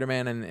with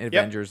Spider-Man and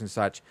Avengers and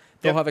such.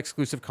 They'll have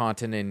exclusive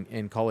content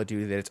in Call of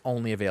Duty that it's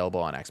only available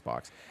on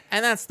Xbox,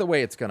 and that's the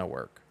way it's going to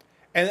work.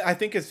 And I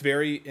think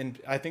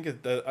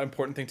the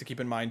important thing to keep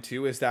in mind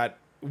too is that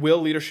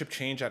will leadership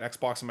change at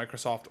Xbox and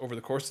Microsoft over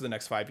the course of the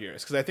next 5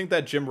 years? Because I think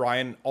that Jim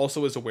Ryan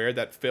also is aware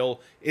that Phil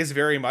is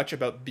very much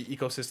about the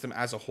ecosystem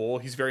as a whole.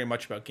 He's very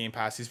much about Game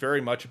Pass. He's very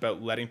much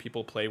about letting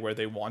people play where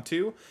they want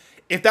to.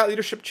 If that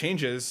leadership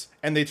changes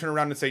and they turn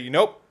around and say,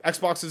 nope,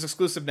 Xbox is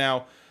exclusive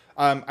now,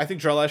 I think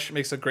Drelesh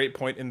makes a great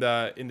point in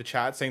the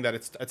chat, saying that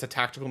it's a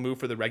tactical move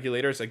for the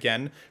regulators.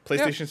 Again,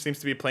 PlayStation seems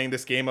to be playing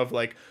this game of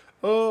like,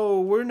 oh,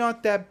 we're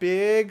not that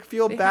big.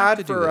 Feel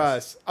bad for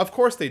us. Of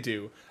course they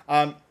do.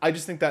 I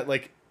just think that,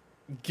 like,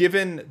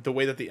 given the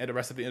way that the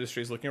rest of the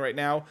industry is looking right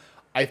now,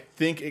 I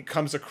think it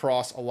comes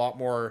across a lot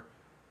more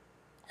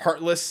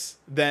heartless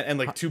and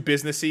like too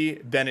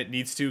businessy than it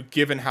needs to,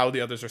 given how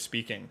the others are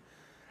speaking.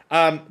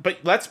 But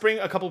let's bring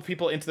a couple of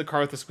people into the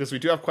car with us, because we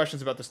do have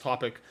questions about this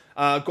topic.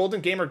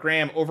 Golden Gamer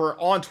Graham over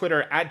on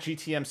Twitter at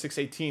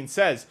GTM618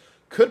 says,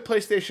 could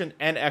PlayStation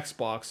and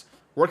Xbox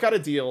work out a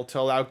deal to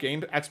allow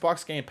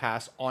Xbox Game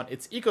Pass on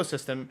its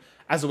ecosystem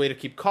as a way to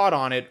keep COD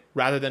on it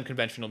rather than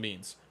conventional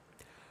means?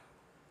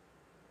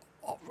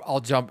 I'll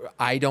jump.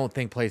 I don't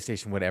think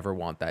PlayStation would ever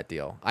want that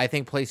deal. I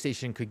think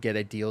PlayStation could get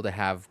a deal to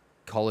have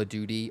Call of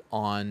Duty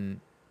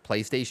on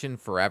PlayStation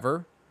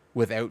forever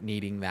without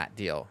needing that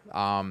deal.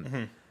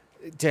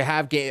 To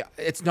have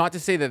it's not to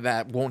say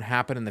that won't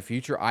happen in the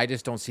future. I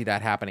just don't see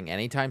that happening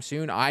anytime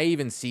soon. I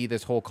even see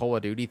this whole Call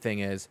of Duty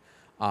thing as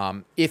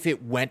if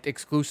it went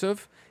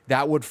exclusive,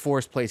 that would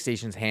force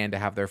PlayStation's hand to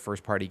have their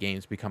first-party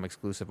games become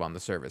exclusive on the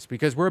service,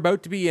 because we're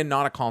about to be in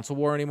not a console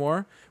war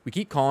anymore. We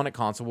keep calling it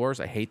console wars.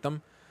 I hate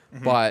them.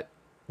 But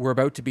we're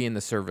about to be in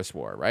the service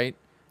war, right?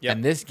 Yep.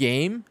 And this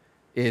game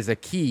is a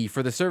key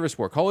for the service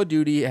war. Call of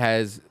Duty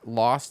has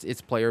lost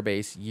its player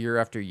base year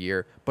after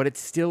year, but it's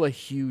still a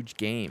huge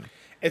game.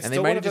 And they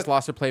might have just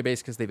lost their player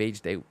base because they've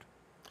aged out.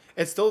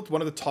 It's still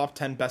one of the top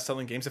 10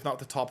 best-selling games, if not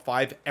the top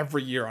 5,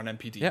 every year on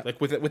NPD. Yep. Like,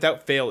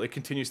 without fail, it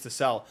continues to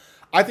sell.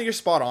 I think you're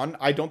spot on.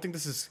 I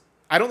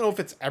don't know if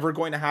it's ever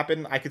going to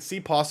happen. I could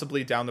see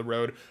possibly down the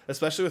road,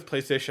 especially with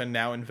PlayStation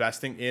now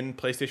investing in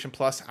PlayStation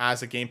Plus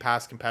as a Game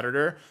Pass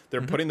competitor.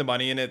 They're putting the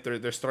money in it.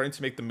 They're starting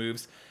to make the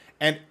moves.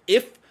 And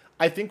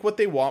I think what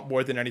they want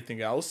more than anything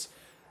else,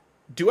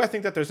 do I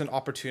think that there's an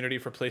opportunity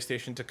for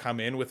PlayStation to come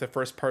in with a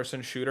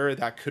first-person shooter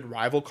that could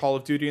rival Call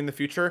of Duty in the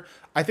future?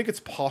 I think it's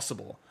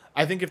possible.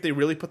 I think if they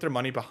really put their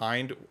money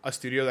behind a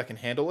studio that can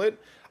handle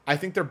it, I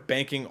think they're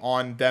banking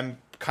on them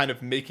kind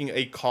of making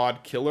a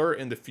COD killer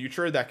in the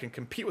future that can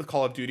compete with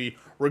Call of Duty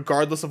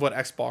regardless of what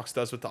Xbox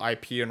does with the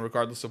IP and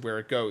regardless of where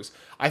it goes.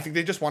 I think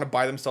they just want to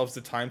buy themselves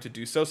the time to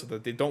do so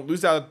that they don't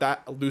lose out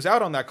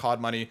on that COD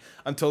money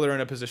until they're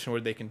in a position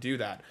where they can do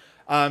that.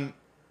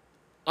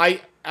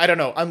 I don't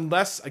know,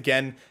 unless,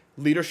 again,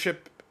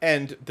 leadership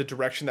and the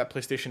direction that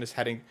PlayStation is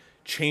heading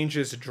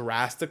changes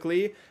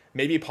drastically.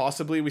 Maybe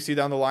possibly we see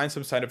down the line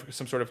some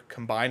sort of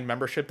combined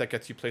membership that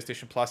gets you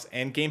PlayStation Plus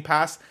and Game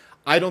Pass.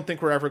 I don't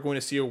think we're ever going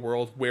to see a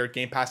world where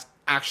Game Pass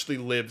actually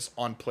lives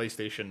on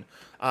PlayStation.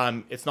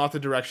 It's not the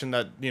direction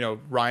that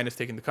Ryan is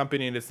taking the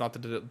company, and it's not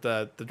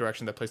the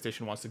direction that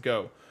PlayStation wants to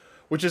go.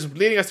 Which is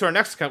leading us to our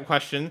next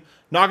question.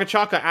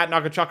 Nagachaka at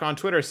Nagachaka on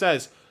Twitter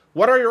says,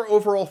 what are your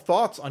overall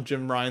thoughts on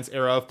Jim Ryan's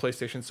era of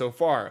PlayStation so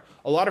far?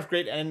 A lot of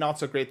great and not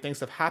so great things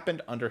have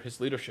happened under his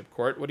leadership.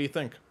 Court, what do you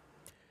think?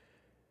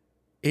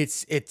 He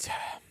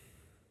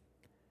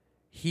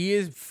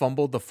has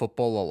fumbled the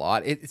football a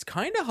lot. It's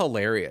kind of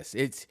hilarious.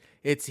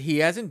 He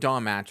hasn't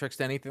Don Matrixed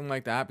anything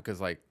like that,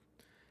 because, like,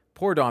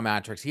 poor Don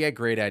Matrix, he had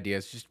great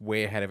ideas, just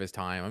way ahead of his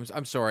time.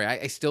 I'm sorry.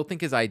 I still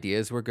think his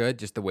ideas were good.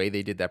 Just the way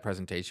they did that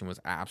presentation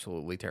was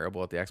absolutely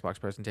terrible at the Xbox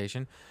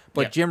presentation.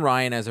 But Jim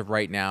Ryan, as of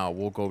right now,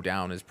 will go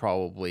down as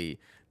probably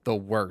the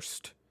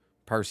worst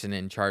person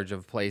in charge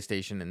of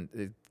PlayStation.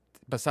 And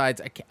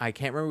besides, I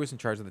can't remember who was in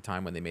charge at the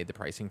time when they made the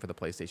pricing for the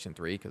PlayStation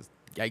 3, because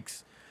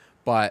yikes.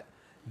 But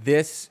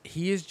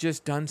he has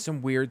just done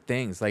some weird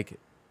things, like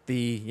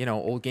the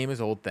old game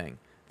is old thing.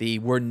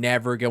 We're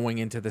never going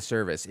into the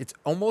service. It's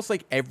almost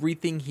like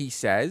everything he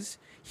says,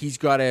 he's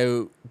got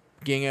to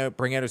bring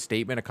out a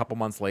statement a couple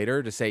months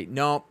later to say,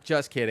 no,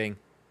 just kidding.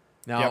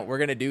 No, we're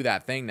going to do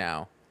that thing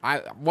now.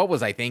 What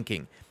was I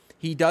thinking?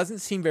 he doesn't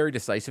seem very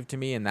decisive to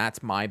me, and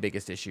that's my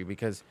biggest issue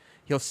because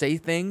he'll say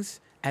things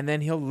and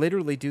then he'll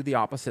literally do the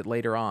opposite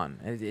later on.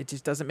 It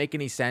just doesn't make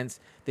any sense.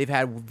 They've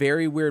had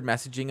very weird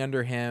messaging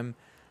under him.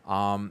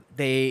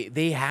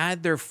 They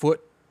had their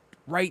foot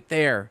right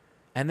there.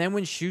 And then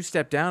when Shu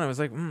stepped down, I was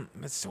like,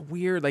 that's so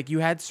weird. Like, you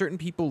had certain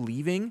people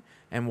leaving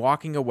and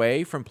walking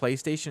away from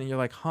PlayStation, and you're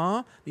like,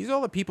 huh? These are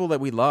all the people that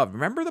we love.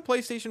 Remember the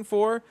PlayStation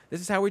 4?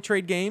 This is how we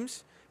trade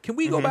games? Can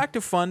we go back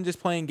to fun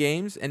just playing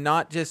games and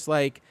not just,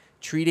 like,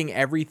 treating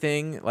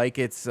everything like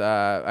it's,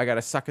 I got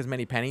to suck as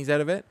many pennies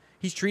out of it?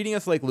 He's treating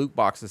us like loot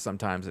boxes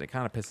sometimes, and it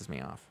kind of pisses me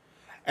off.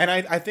 And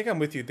I think I'm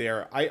with you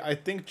there. I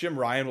think Jim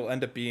Ryan will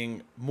end up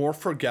being more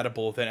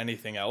forgettable than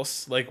anything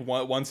else. Like,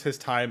 once his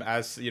time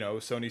as,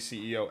 Sony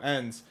CEO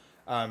ends,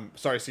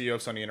 CEO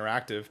of Sony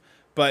Interactive.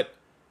 But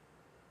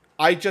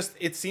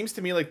it seems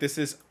to me like this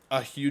is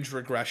a huge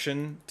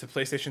regression to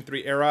PlayStation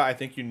 3 era. I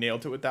think you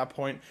nailed it at that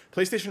point.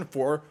 PlayStation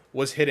 4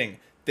 was hitting.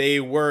 They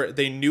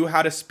knew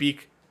how to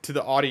speak to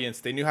the audience.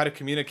 They knew how to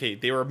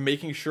communicate. They were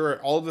making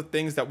sure all of the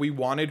things that we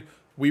wanted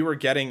we were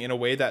getting in a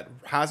way that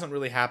hasn't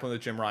really happened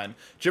with Jim Ryan.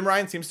 Jim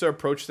Ryan seems to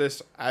approach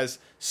this as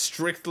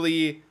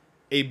strictly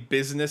a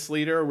business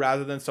leader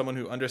rather than someone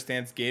who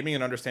understands gaming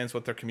and understands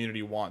what their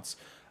community wants.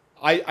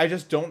 I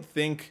just don't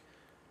think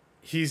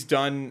he's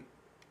done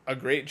a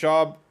great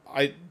job.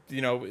 The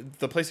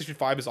PlayStation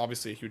 5 is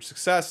obviously a huge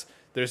success.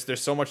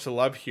 There's so much to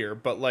love here,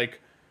 but like,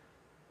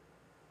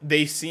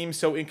 they seem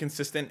so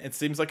inconsistent. It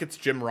seems like it's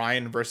Jim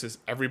Ryan versus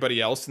everybody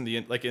else in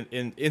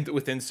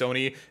within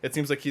Sony. It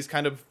seems like he's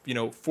kind of,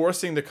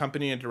 forcing the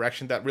company in a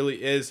direction that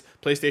really is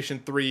PlayStation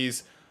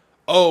 3's,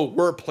 oh,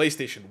 we're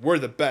PlayStation, we're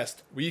the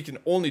best. We can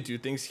only do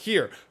things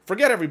here.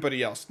 Forget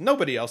everybody else.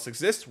 Nobody else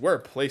exists. We're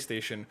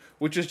PlayStation,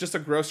 which is just a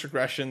gross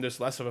regression. There's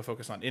less of a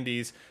focus on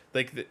indies.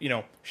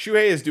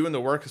 Shuhei is doing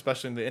the work,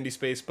 especially in the indie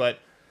space, but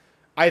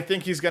I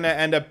think he's going to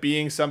end up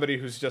being somebody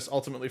who's just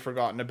ultimately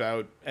forgotten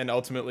about and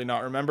ultimately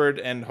not remembered,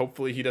 and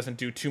hopefully he doesn't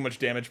do too much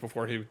damage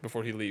before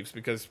he leaves,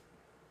 because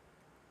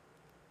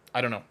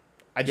I don't know.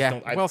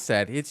 Well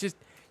said. It's just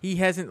he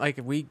hasn't, like,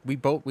 we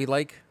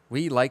like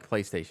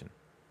PlayStation.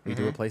 We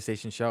do a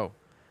PlayStation show.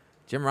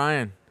 Jim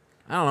Ryan,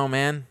 I don't know,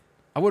 man.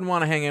 I wouldn't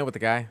want to hang out with the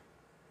guy.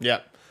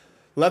 Yeah.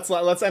 Let's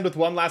end with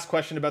one last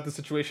question about the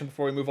situation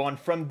before we move on.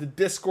 From the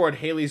Discord,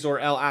 Haley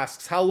Zor-El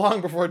asks, how long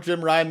before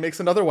Jim Ryan makes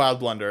another wild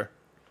blunder?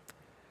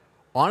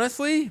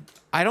 Honestly,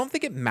 I don't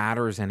think it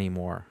matters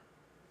anymore.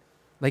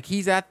 Like,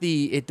 he's at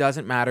the it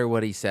doesn't matter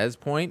what he says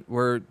point,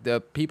 where the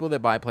people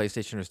that buy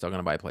PlayStation are still going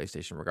to buy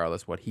PlayStation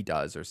regardless what he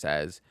does or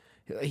says.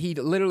 He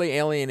literally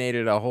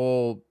alienated a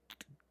whole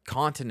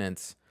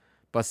continent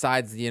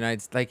besides the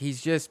United States. Like,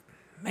 he's just,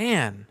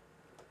 man,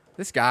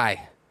 this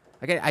guy.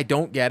 Like, I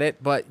don't get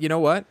it, but you know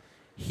what?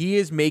 He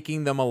is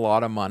making them a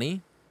lot of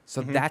money,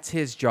 so that's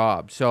his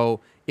job.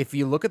 So if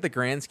you look at the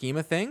grand scheme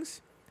of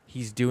things,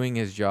 he's doing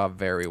his job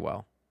very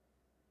well.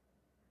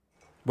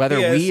 Whether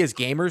we as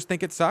gamers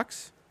think it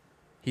sucks,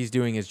 he's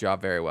doing his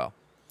job very well.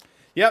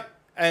 Yep.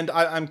 And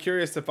I'm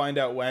curious to find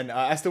out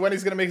as to when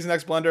he's going to make his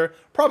next blunder.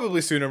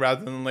 Probably sooner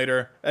rather than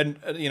later. And,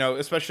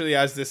 especially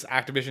as this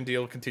Activision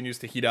deal continues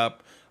to heat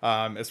up,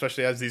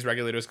 especially as these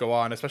regulators go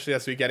on, especially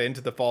as we get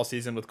into the fall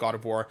season with God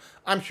of War.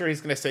 I'm sure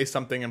he's going to say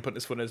something and put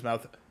his foot in his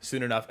mouth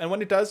soon enough. And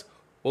when it does,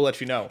 we'll let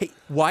you know. Hey,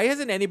 why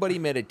hasn't anybody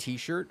made a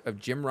T-shirt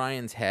of Jim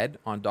Ryan's head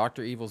on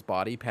Dr. Evil's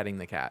body petting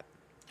the cat?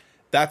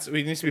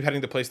 We need to be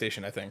petting the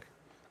PlayStation, I think.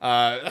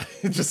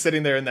 Just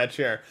sitting there in that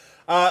chair.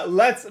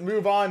 Let's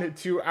move on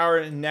to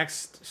our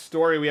next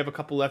story. We have a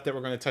couple left that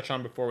we're going to touch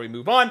on before we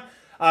move on.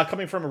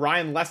 Coming from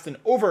Ryan Leston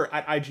over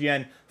at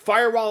IGN,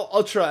 Firewall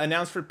Ultra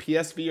announced for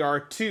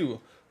PSVR 2.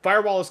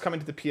 Firewall is coming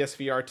to the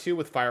PSVR 2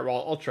 with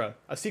Firewall Ultra.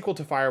 A sequel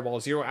to Firewall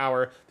Zero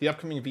Hour, the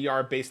upcoming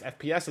VR-based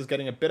FPS is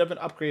getting a bit of an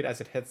upgrade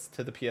as it hits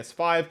to the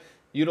PS5,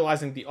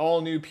 utilizing the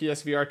all-new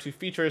PSVR 2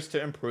 features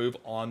to improve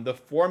on the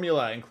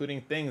formula,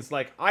 including things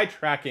like eye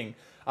tracking,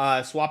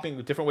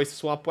 swapping, different ways to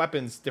swap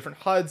weapons, different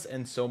HUDs,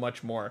 and so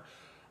much more.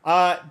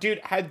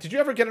 Dude, did you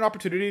ever get an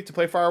opportunity to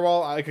play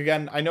Firewall? Like,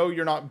 again, I know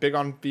you're not big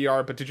on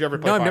VR, but did you ever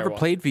play Firewall? No, I've never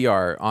played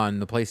VR on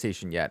the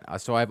PlayStation yet.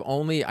 So I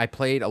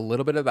played a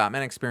little bit of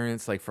Batman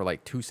Experience, for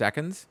 2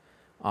 seconds,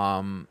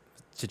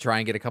 to try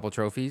and get a couple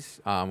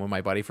trophies, when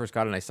my buddy first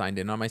got it and I signed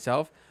in on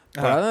myself.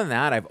 But other than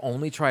that, I've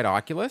only tried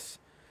Oculus.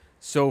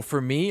 So for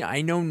me,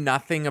 I know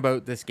nothing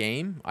about this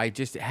game. I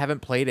just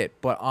haven't played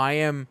it, but I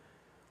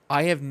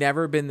have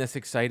never been this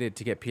excited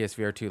to get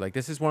PSVR 2. Like,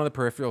 this is one of the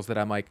peripherals that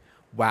I'm like,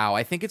 wow,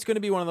 I think it's going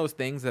to be one of those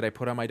things that I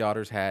put on my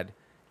daughter's head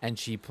and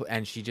she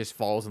just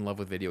falls in love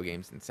with video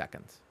games in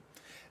seconds.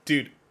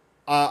 Dude,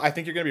 I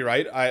think you're going to be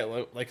right.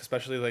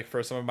 Especially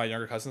for some of my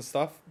younger cousins'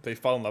 stuff, they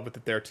fall in love with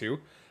it there too.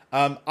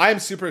 I'm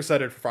super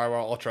excited for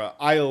Firewall Ultra.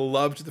 I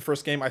loved the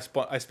first game. I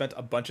spent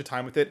a bunch of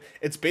time with it.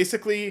 It's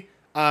basically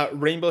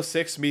Rainbow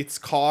Six meets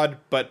COD,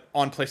 but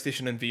on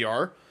PlayStation and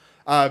VR.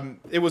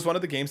 It was one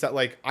of the games that,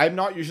 I'm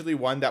not usually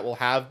one that will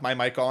have my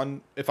mic on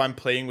if I'm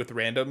playing with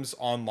randoms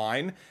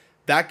online.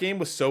 that game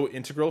was so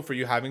integral for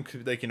you having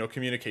like,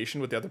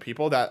 communication with the other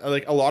people that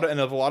like a lot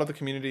of the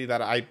community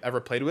that I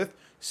ever played with,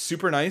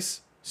 super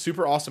nice,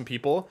 super awesome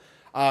people.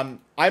 I'm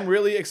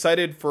really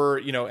excited for,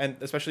 and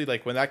especially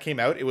like when that came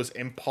out, it was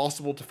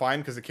impossible to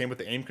find because it came with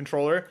the aim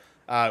controller,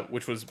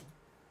 which was,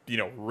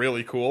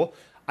 really cool.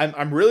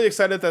 I'm really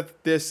excited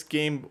that this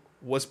game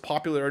was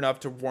popular enough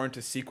to warrant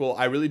a sequel.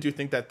 I really do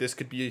think that this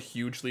could be a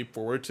huge leap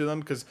forward to them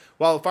because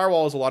while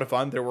Firewall was a lot of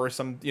fun, there were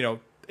some,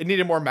 it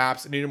needed more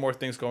maps, it needed more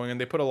things going, and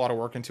they put a lot of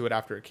work into it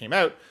after it came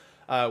out,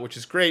 which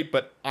is great.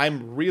 But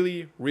I'm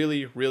really,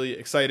 really, really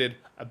excited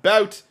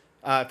about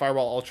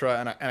Firewall Ultra,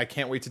 and I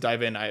can't wait to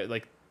dive in.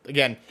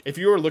 Again, if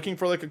you are looking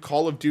for like a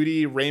Call of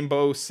Duty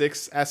Rainbow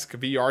Six-esque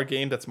VR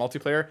game that's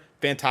multiplayer,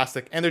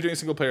 fantastic. And they're doing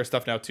single player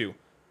stuff now too.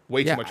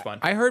 Way too much fun.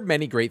 I heard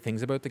many great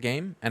things about the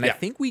game, and I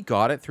think we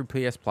got it through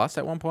PS Plus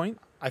at one point.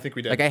 I think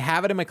we did. Like I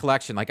have it in my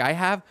collection. Like I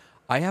have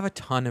a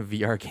ton of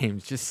VR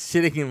games just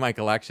sitting in my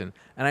collection,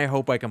 and I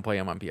hope I can play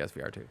them on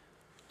PSVR too.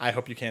 I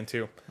hope you can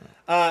too.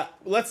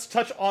 Let's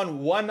touch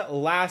on one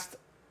last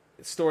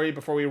story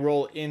before we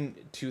roll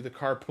into the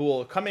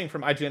carpool. Coming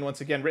from IGN once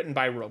again, written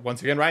by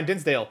Ryan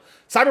Dinsdale.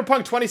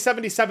 Cyberpunk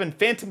 2077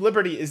 Phantom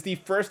Liberty is the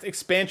first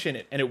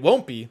expansion, and it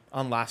won't be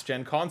on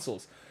last-gen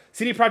consoles.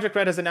 CD Projekt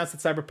Red has announced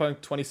that Cyberpunk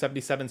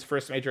 2077's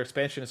first major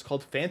expansion is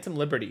called Phantom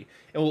Liberty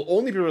and will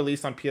only be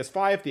released on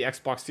PS5, the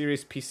Xbox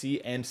Series,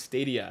 PC, and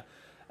Stadia.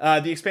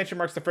 The expansion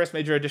marks the first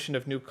major addition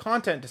of new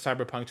content to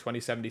Cyberpunk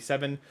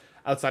 2077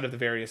 outside of the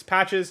various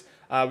patches.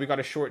 We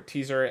got a short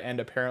teaser, and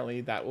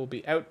apparently that will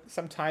be out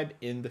sometime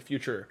in the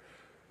future.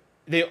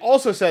 They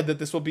also said that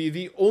this will be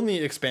the only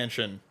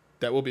expansion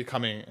that will be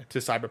coming to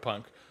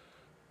Cyberpunk.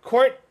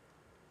 Court,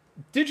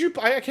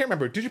 I can't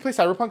remember. Did you play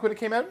Cyberpunk when it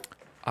came out?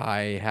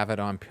 I have it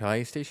on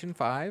PlayStation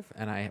 5,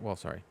 and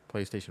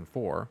PlayStation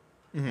 4,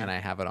 and I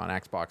have it on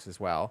Xbox as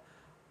well.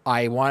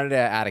 I wanted to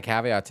add a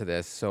caveat to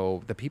this.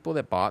 So the people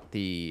that bought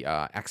the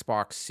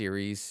Xbox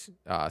Series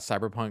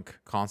Cyberpunk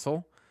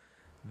console,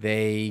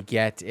 they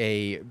get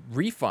a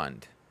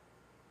refund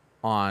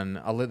on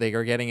they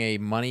are getting a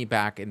money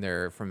back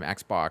from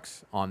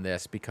Xbox on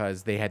this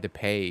because they had to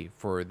pay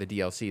for the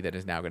DLC that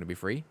is now going to be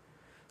free.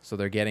 So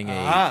they're getting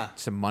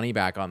some money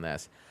back on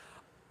this.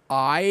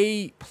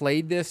 I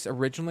played this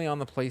originally on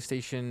the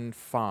PlayStation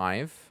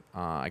 5.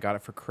 I got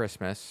it for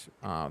Christmas.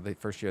 The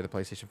first year the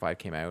PlayStation 5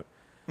 came out.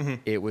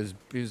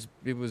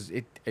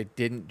 Mm-hmm. It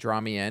didn't draw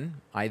me in.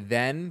 I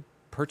then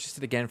purchased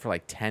it again for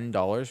like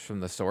 $10 from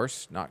the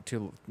source, not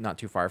too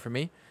far from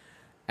me.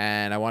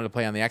 And I wanted to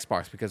play on the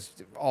Xbox because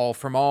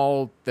from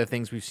all the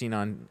things we've seen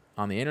on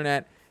the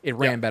internet, it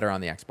ran better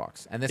on the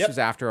Xbox. And this was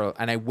after,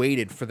 and I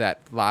waited for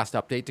that last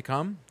update to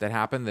come that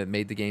happened that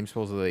made the game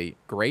supposedly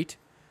great.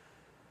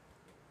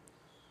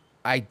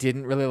 I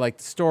didn't really like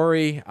the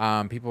story.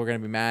 People were going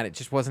to be mad. It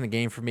just wasn't a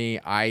game for me.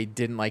 I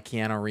didn't like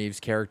Keanu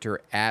Reeves'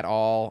 character at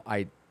all.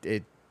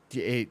 It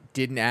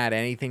didn't add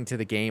anything to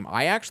the game.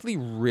 I actually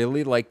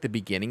really liked the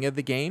beginning of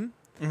the game.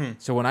 Mm-hmm.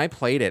 So when I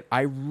played it,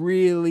 I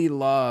really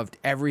loved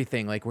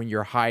everything. Like when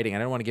you're hiding. I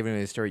don't want to give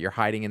away the story. You're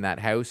hiding in that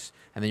house,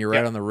 and then you're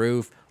out on the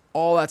roof.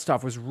 All that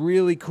stuff was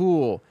really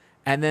cool.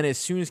 And then as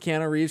soon as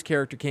Keanu Reeves'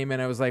 character came in,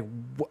 I was like,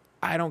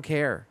 I don't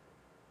care.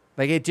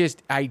 Like I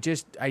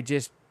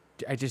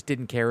just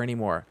didn't care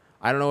anymore.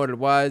 I don't know what it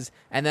was.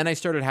 And then I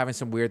started having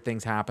some weird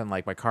things happen.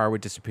 Like my car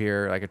would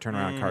disappear. Like I turn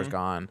around, car's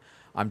gone.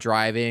 I'm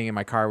driving and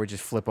my car would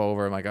just flip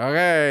over. I'm like,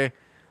 okay.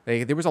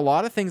 There was a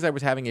lot of things I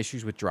was having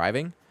issues with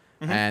driving.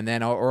 Mm-hmm. And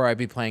then, or I'd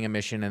be playing a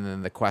mission and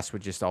then the quest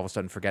would just all of a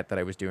sudden forget that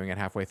I was doing it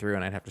halfway through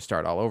and I'd have to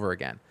start all over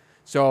again.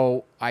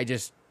 So I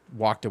just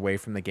walked away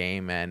from the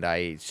game and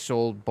I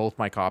sold both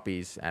my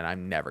copies and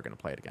I'm never going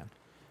to play it again.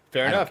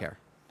 Fair enough. I don't care.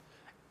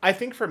 I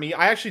think for me,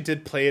 I actually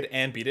did play it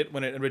and beat it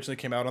when it originally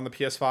came out on the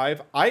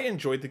PS5. I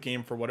enjoyed the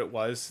game for what it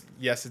was.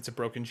 Yes, it's a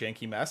broken,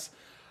 janky mess.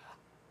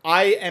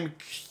 I am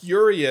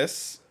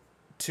curious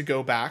to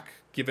go back,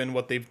 given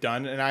what they've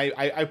done, and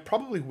I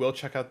probably will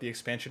check out the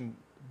expansion,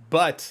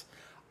 but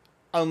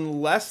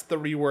unless the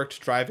reworked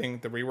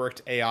driving, the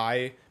reworked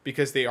AI,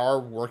 because they are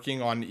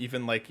working on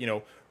even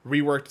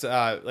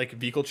reworked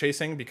vehicle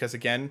chasing, because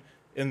again,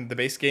 in the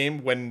base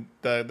game, when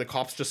the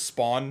cops just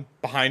spawn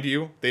behind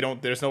you,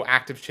 there's no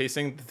active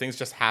chasing, the things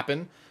just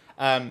happen.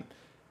 I'm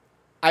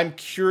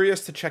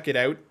curious to check it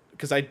out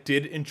because I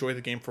did enjoy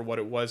the game for what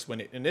it was when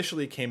it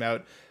initially came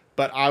out,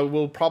 but I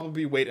will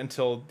probably wait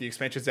until the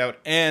expansion's out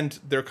and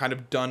they're kind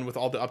of done with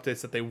all the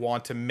updates that they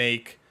want to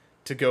make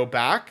to go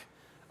back.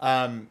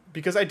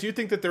 Because I do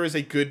think that there is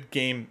a good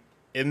game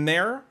in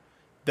there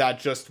that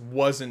just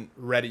wasn't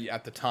ready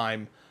at the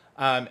time.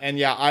 And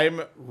yeah,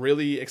 I'm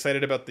really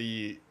excited about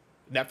the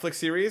Netflix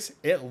series.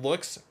 It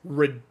looks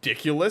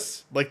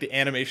ridiculous. Like the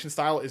animation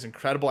style is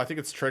incredible. I think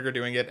it's Trigger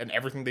doing it and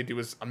everything they do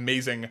is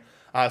amazing.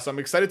 So I'm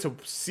excited to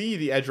see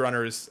the Edge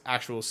Runners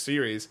actual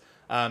series.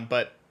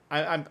 But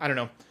I don't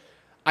know.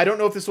 I don't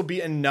know if this will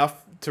be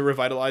enough to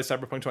revitalize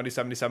Cyberpunk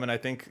 2077. I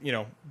think,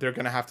 they're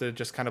going to have to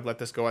just kind of let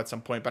this go at some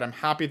point, but I'm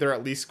happy they're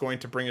at least going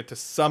to bring it to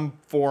some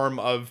form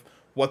of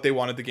what they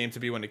wanted the game to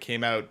be when it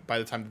came out by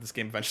the time that this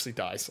game eventually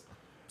dies.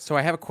 So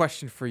I have a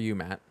question for you,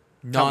 Matt.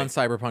 Tell me.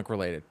 Non-cyberpunk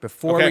related.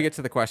 Before Okay. we get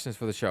to the questions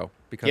for the show,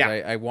 because Yeah.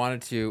 I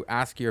wanted to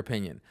ask your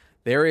opinion.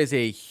 There is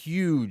a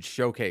huge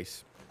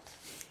showcase.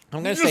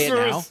 I'm going to say it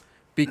now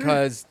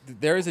because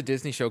there is a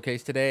Disney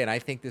showcase today, and I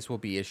think this will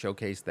be a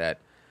showcase that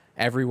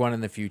everyone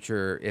in the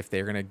future, if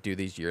they're going to do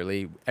these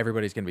yearly,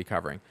 everybody's going to be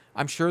covering.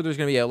 I'm sure there's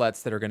going to be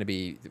outlets that are going to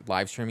be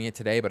live streaming it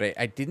today, but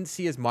I didn't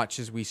see as much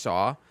as we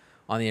saw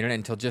on the internet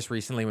until just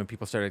recently when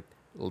people started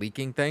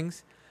leaking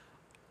things.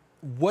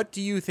 What do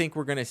you think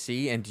we're going to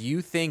see? And do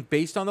you think,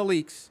 based on the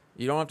leaks,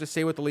 you don't have to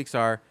say what the leaks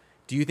are,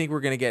 do you think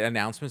we're going to get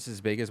announcements as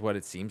big as what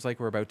it seems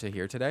like we're about to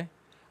hear today?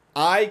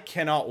 I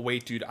cannot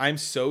wait, dude. I'm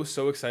so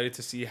excited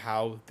to see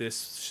how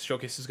this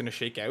showcase is going to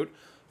shake out.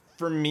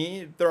 For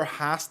me, there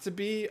has to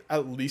be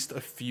at least a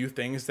few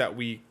things that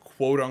we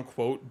quote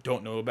unquote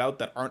don't know about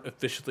that aren't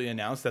officially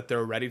announced that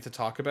they're ready to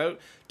talk about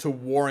to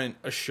warrant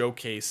a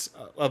showcase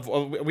of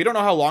we don't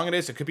know how long it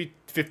is. It could be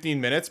 15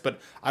 minutes, but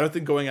I don't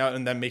think going out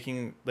and then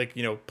making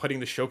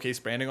putting the showcase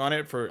branding on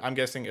it for, I'm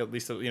guessing, at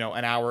least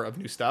an hour of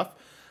new stuff.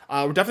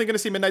 We're definitely going to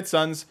see Midnight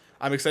Suns.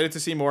 I'm excited to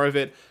see more of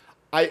it.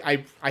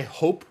 I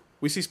hope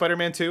we see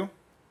Spider-Man 2.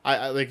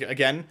 I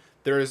again,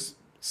 there's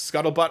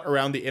scuttlebutt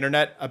around the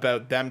internet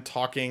about them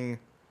talking.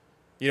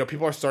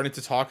 People are starting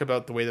to talk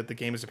about the way that the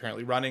game is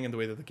apparently running and the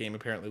way that the game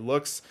apparently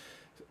looks.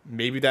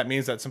 Maybe that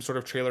means that some sort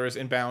of trailer is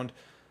inbound.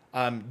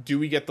 Do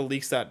we get the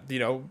leaks that,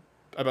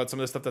 about some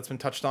of the stuff that's been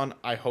touched on?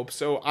 I hope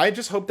so. I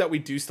just hope that we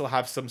do still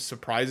have some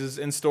surprises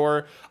in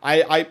store.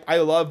 I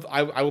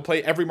will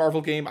play every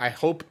Marvel game. I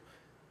hope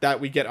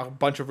that we get a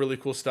bunch of really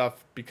cool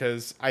stuff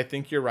because I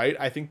think you're right.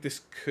 I think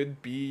this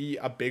could be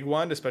a big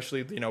one,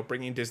 especially,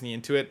 bringing Disney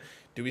into it.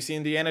 Do we see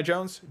Indiana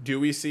Jones? Do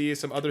we see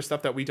some other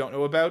stuff that we don't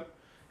know about?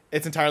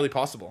 It's entirely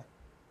possible.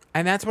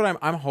 And that's what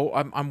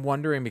I'm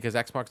wondering, because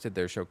Xbox did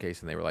their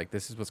showcase and they were like,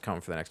 this is what's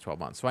coming for the next 12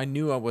 months. So I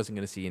knew I wasn't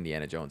going to see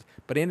Indiana Jones.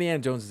 But Indiana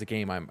Jones is a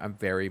game I'm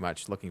very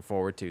much looking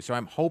forward to. So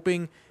I'm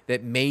hoping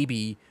that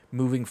maybe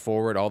moving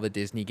forward, all the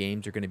Disney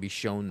games are going to be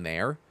shown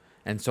there.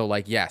 And so,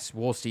 yes,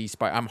 we'll see.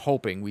 I'm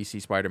hoping we see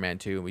Spider-Man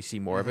 2 and we see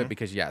more of it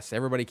because, yes,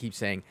 everybody keeps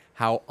saying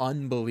how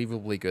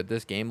unbelievably good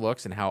this game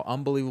looks and how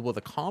unbelievable the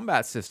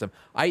combat system.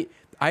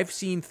 I've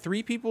seen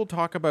three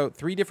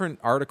different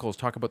articles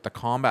talk about the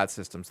combat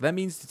system. So that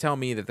means to tell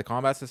me that the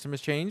combat system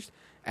has changed.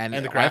 And the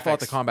I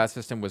thought the graphics. combat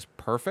system was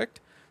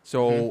perfect.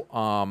 So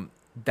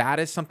that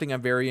is something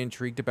I'm very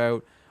intrigued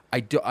about.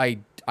 I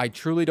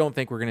truly don't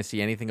think we're going to see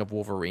anything of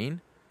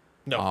Wolverine.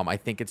 No. I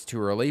think it's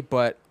too early,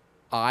 but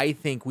I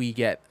think we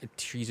get a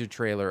teaser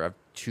trailer of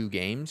 2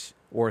 games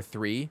or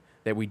 3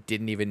 that we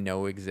didn't even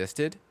know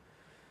existed.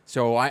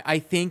 So I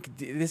think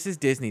this is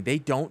Disney. They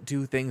don't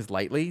do things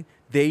lightly.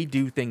 They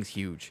do things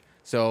huge.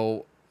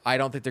 So I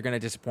don't think they're going to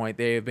disappoint.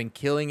 They have been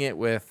killing it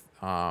with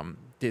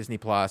Disney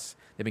Plus.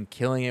 They've been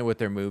killing it with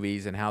their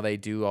movies and how they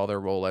do all their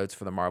rollouts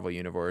for the Marvel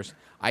Universe.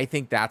 I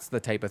think that's the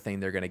type of thing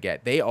they're going to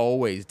get.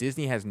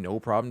 Disney has no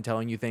problem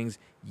telling you things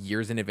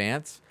years in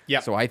advance.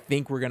 Yep. So I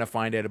think we're going to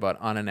find out about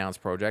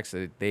unannounced projects.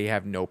 They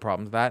have no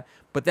problem with that.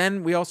 But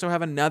then we also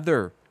have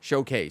another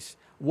showcase,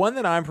 one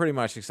that I'm pretty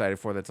much excited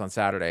for that's on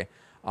Saturday.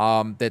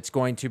 That's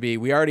going to be,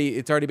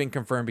 it's already been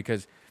confirmed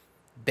because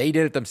they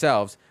did it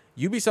themselves.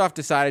 Ubisoft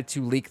decided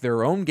to leak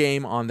their own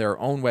game on their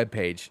own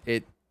webpage.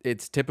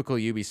 It's typical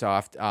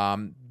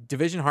Ubisoft.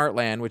 Division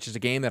Heartland, which is a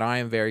game that I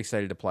am very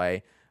excited to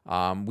play.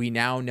 We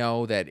now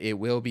know that it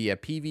will be a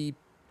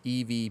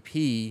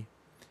PvEVP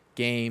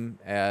game,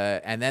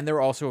 and then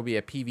there also will be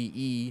a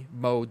PvE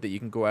mode that you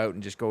can go out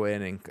and just go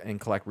in and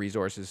collect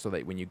resources so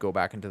that when you go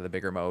back into the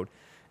bigger mode.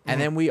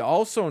 And then we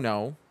also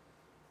know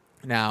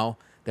now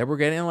that we're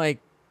getting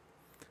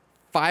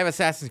 5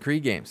 Assassin's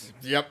Creed games.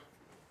 Yep.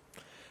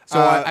 So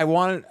I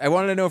wanted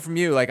to know from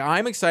you.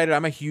 I'm excited.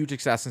 I'm a huge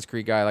Assassin's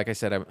Creed guy. Like I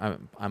said,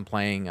 I'm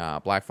playing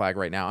Black Flag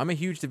right now. I'm a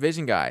huge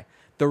Division guy.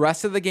 The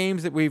rest of the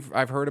games that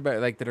I've heard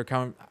about, that are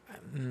coming,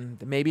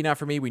 maybe not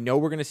for me. We know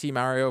we're going to see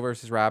Mario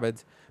versus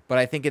Rabbids, but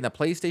I think in the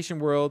PlayStation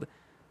world,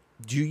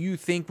 do you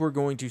think we're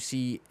going to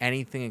see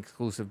anything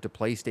exclusive to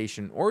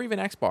PlayStation or even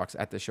Xbox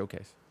at this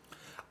showcase?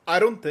 I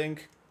don't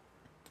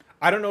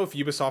know if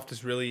Ubisoft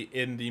is really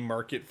in the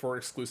market for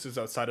exclusives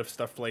outside of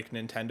stuff like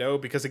Nintendo,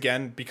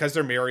 because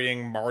they're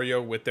marrying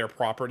Mario with their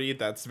property.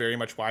 That's very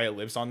much why it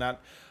lives on that.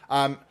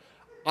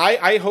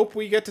 I hope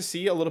we get to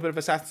see a little bit of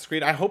Assassin's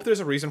Creed. I hope there's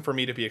a reason for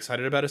me to be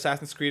excited about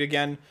Assassin's Creed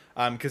again,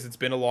 because it's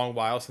been a long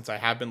while since I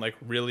have been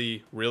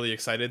really, really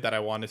excited that I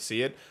want to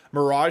see it.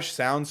 Mirage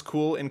sounds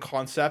cool in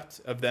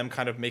concept of them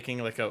kind of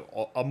making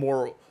a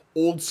more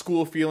old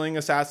school feeling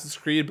Assassin's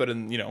Creed, but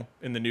in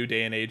the new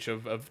day and age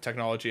of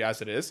technology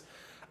as it is.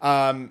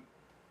 I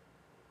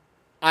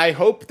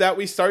hope that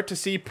we start to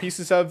see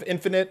pieces of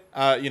Infinite.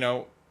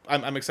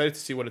 I'm excited to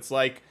see what it's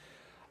like.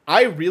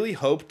 I really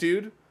hope,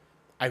 dude.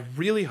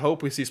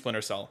 We see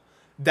Splinter Cell.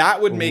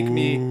 That would make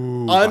me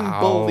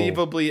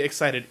unbelievably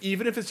excited.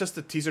 Even if it's just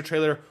a teaser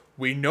trailer,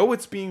 we know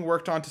it's being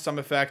worked on to some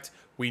effect.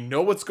 We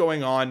know what's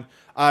going on.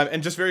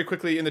 And just very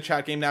quickly in the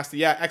chat, Game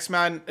Nasty,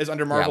 X-Men is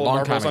under Marvel. Yeah,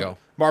 long time ago.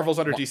 Marvel's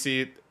under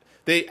DC.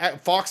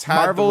 Fox had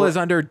Marvel is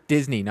under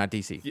Disney, not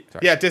DC.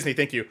 Sorry. Yeah, Disney.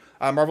 Thank you.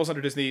 Marvel's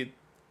under Disney.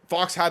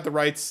 Fox had the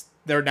rights.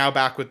 They're now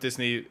back with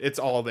Disney. It's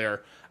all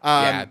there.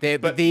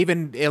 They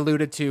even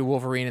alluded to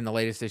Wolverine in the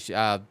latest issue,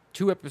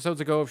 2 episodes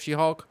ago of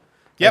She-Hulk.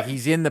 Yep. Like,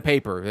 he's in the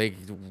paper. Like,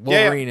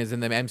 Wolverine is in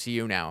the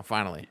MCU now,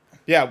 finally.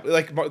 Yeah,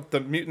 like the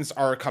mutants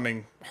are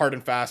coming hard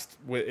and fast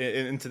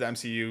into the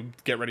MCU.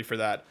 Get ready for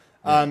that.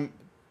 Yeah.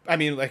 I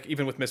mean, like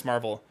even with Miss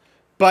Marvel,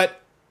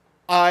 but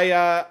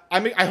I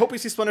hope we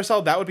see Splinter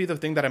Cell. That would be the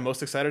thing that I'm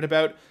most excited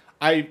about.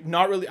 I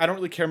don't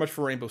really care much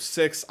for Rainbow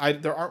Six. I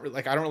don't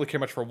really care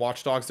much for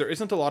Watch Dogs. There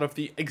isn't a lot of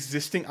the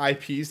existing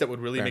IPs that would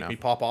really make me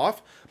pop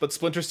off. But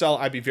Splinter Cell,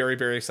 I'd be very,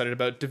 very excited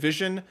about.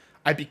 Division,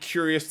 I'd be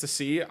curious to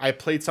see. I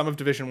played some of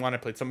Division 1. I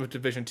played some of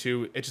Division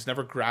 2. It just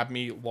never grabbed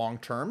me long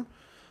term.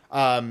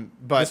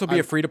 But this will be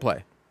a free to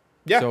play.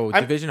 Yeah. So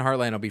Division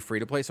Heartland will be free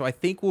to play. So I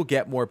think we'll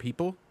get more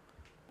people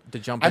to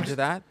jump into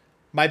that.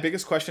 My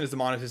biggest question is the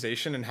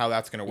monetization and how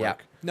that's going to work.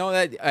 Yeah. No,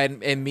 that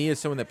and me as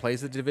someone that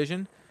plays the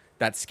Division,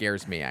 that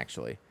scares me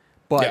actually.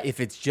 But if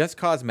it's just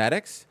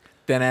cosmetics,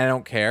 then I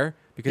don't care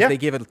because they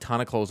give a ton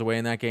of clothes away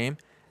in that game,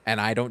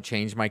 and I don't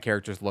change my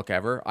character's look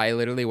ever. I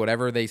literally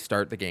whatever they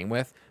start the game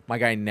with, my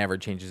guy never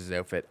changes his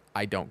outfit.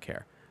 I don't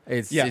care.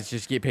 It's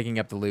just picking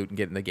up the loot and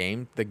getting the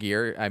game, the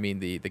gear. I mean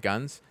the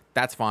guns.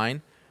 That's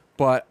fine.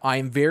 But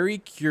I'm very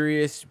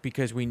curious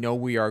because we know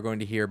we are going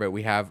to hear about.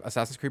 We have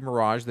Assassin's Creed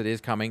Mirage that is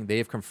coming. They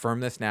have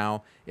confirmed this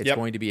now. It's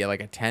going to be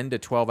like a 10 to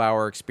 12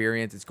 hour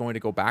experience. It's going to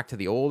go back to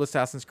the old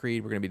Assassin's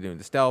Creed. We're going to be doing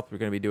the stealth. We're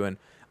going to be doing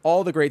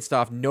all the great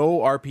stuff. No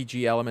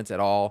RPG elements at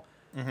all.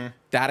 Mm-hmm.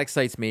 That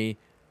excites me.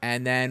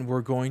 And then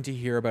we're going to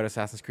hear about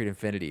Assassin's Creed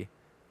Infinity.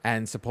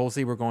 And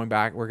supposedly we're going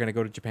back. We're going to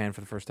go to Japan for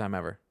the first time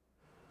ever.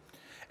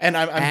 And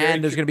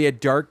there's going to be a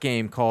dark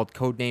game called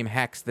Codename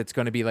Hex that's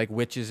going to be like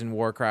witches in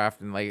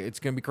Warcraft, and like it's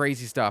going to be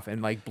crazy stuff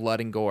and like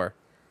blood and gore.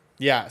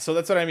 Yeah, so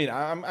that's what I mean.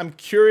 I'm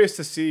curious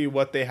to see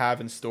what they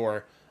have in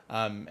store.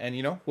 And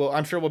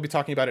I'm sure we'll be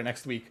talking about it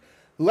next week.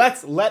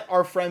 Let's let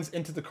our friends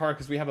into the car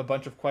because we have a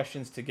bunch of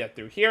questions to get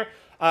through here.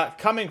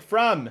 Coming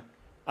from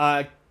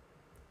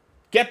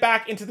Get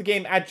Back Into the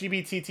Game at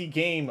GBTT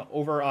Game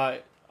over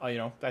I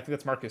think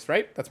that's Marcus,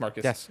 right? That's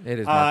Marcus. Yes, it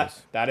is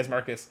Marcus. That is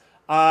Marcus.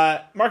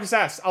 Marcus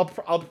asks,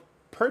 I'll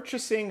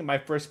purchasing my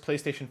first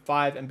PlayStation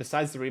 5, and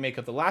besides the remake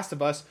of The Last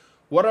of Us,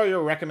 what are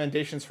your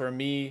recommendations for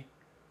me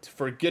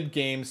for good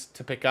games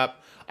to pick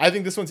up? I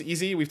think this one's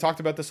easy. We've talked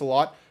about this a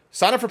lot.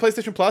 Sign up for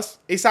PlayStation Plus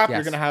ASAP. Yes.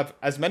 You're going to have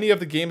as many of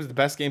the games, the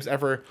best games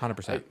ever.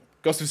 100%.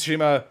 Ghost of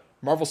Tsushima,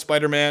 Marvel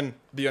Spider-Man,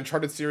 the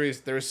Uncharted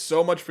series. There's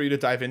so much for you to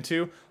dive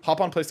into.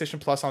 Hop on PlayStation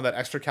Plus on that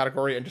extra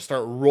category and just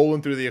start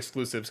rolling through the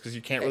exclusives because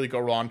you can't really go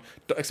wrong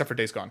except for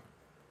Days Gone.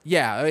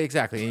 Yeah,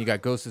 exactly. And you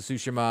got Ghost of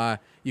Tsushima.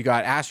 You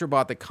got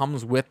Astrobot that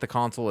comes with the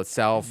console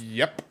itself.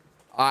 Yep.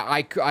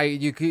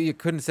 You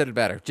couldn't have said it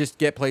better. Just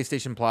get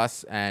PlayStation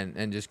Plus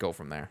and just go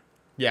from there.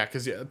 Yeah,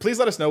 because please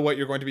let us know what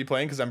you're going to be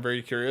playing because I'm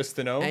very curious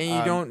to know. And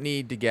you don't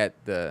need to get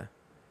the.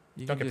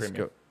 You don't can get just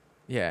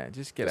premium.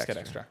 Just get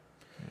extra.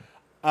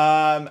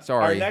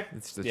 Sorry,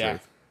 it's the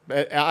truth.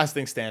 As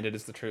things stand, it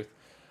is the truth.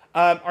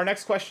 Our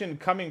next question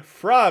coming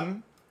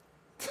from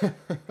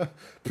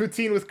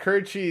Poutine with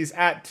curd cheese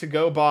at To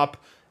Go Bop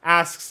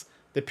asks,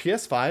 the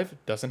PS5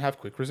 doesn't have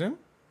quick resume?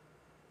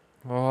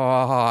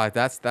 Oh,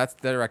 that's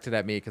directed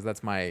at me because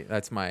that's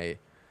my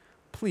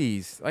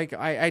please. Like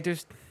I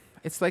just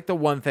it's like the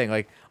one thing.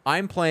 Like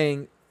I'm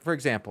playing, for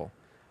example,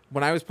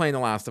 when I was playing The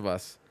Last of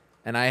Us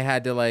and I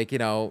had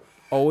to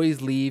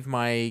always leave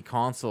my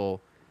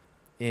console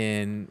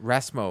in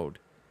rest mode.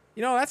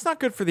 That's not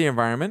good for the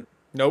environment.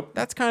 Nope.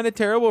 That's kind of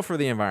terrible for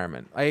the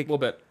environment. Like a little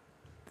bit.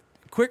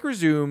 Quick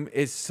resume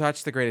is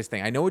such the greatest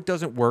thing. I know it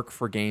doesn't work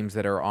for games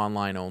that are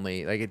online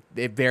only. Like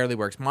it barely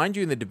works. Mind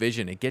you, in the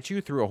Division, it gets you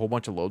through a whole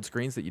bunch of load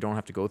screens that you don't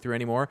have to go through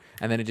anymore,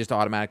 and then it just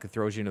automatically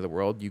throws you into the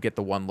world. You get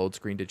the one load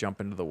screen to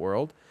jump into the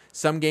world.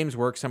 Some games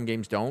work, some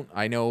games don't.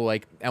 I know,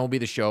 like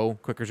MLB The Show,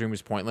 quick resume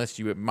is pointless.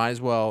 You might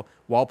as well,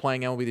 while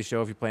playing MLB The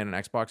Show, if you're playing on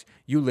Xbox,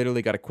 you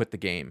literally got to quit the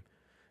game.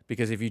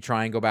 Because if you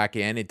try and go back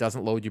in, it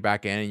doesn't load you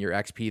back in, and your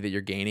XP that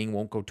you're gaining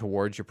won't go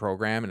towards your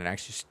program, and it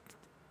actually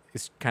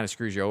kind of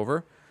screws you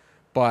over.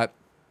 But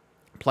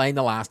playing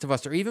The Last of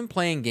Us, or even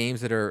playing games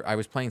that are... I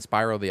was playing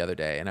Spyro the other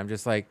day, and I'm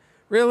just like,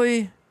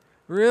 really?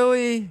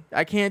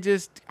 I can't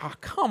just... Oh,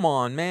 come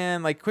on,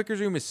 man. Like, Quick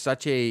Resume is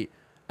such an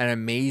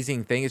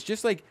amazing thing. It's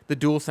just like the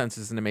DualSense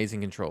is an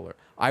amazing controller.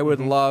 I would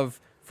love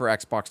for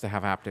Xbox to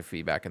have haptic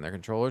feedback in their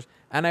controllers,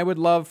 and I would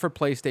love for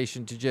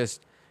PlayStation to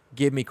just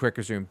give me Quick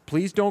Resume.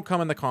 Please don't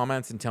come in the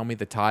comments and tell me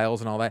the tiles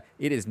and all that.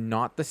 It is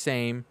not the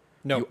same.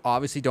 No. You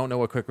obviously don't know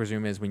what Quick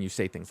Resume is when you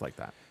say things like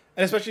that.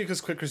 And especially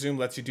because Quick Resume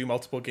lets you do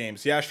multiple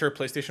games. Yeah, sure,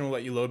 PlayStation will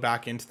let you load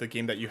back into the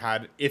game that you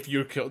had if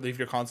you leave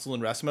your console in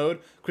rest mode.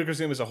 Quick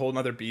Resume is a whole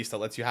other beast that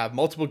lets you have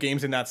multiple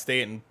games in that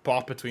state and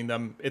bop between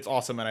them. It's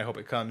awesome, and I hope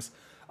it comes.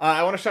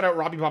 I want to shout out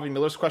Robbie Bobby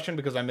Miller's question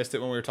because I missed it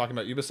when we were talking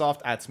about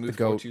Ubisoft at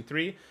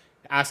Smooth423,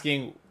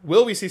 asking,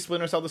 will we see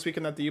Splinter Cell this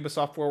weekend at the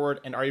Ubisoft Forward,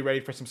 and are you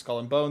ready for some Skull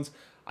and Bones?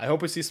 I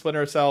hope we see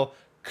Splinter Cell.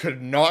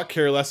 Could not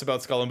care less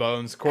about Skull and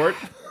Bones. Court?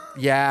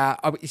 Yeah,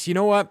 so you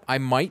know what? I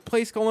might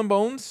play Skull and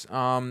Bones.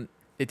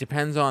 It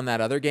depends on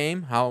that other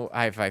game,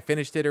 if I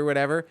finished it or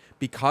whatever.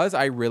 Because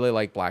I really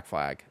like Black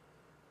Flag,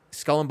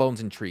 Skull and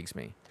Bones intrigues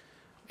me.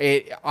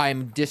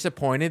 I'm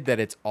disappointed that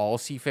it's all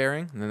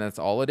seafaring, and that's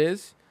all it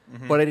is.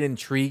 But it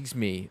intrigues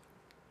me.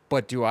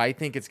 But do I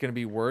think it's going to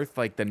be worth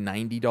like the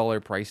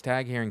 $90 price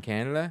tag here in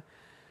Canada?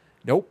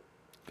 Nope.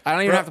 I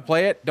don't even have to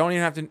play it. Don't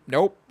even have to.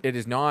 Nope. It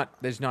is not.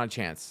 There's not a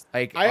chance.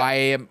 Like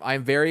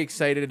I'm very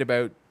excited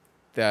about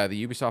the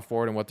Ubisoft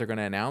Forward and what they're going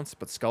to announce.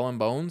 But Skull and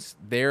Bones,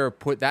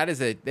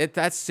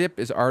 that ship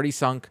is already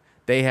sunk.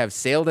 They have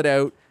sailed it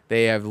out.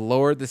 They have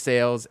lowered the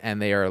sails and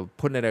they are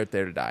putting it out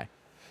there to die.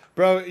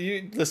 Bro,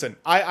 you listen.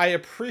 I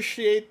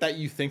appreciate that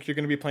you think you're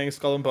going to be playing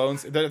Skull and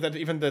Bones.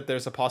 That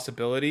there's a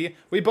possibility.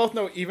 We both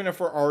know, even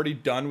if we're already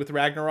done with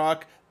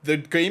Ragnarok, the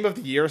game of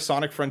the year,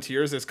 Sonic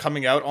Frontiers, is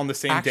coming out on the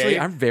same day. Actually,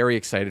 I'm very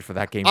excited for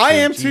that game. I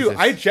am too.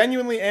 I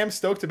genuinely am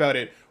stoked about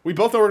it. We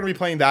both know we're going to be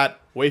playing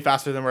that way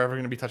faster than we're ever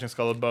going to be touching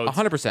Skull and Bones.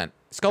 100%.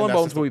 Skull and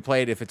Bones will be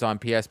played if it's on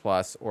PS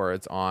Plus or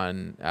it's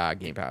on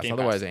Game Pass.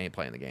 Otherwise, I ain't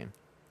playing the game.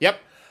 Yep.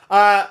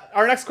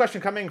 Our next question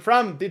coming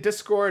from the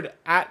Discord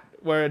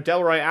where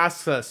Delroy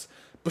asks us,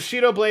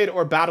 Bushido Blade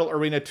or Battle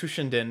Arena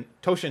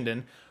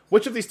Toshinden,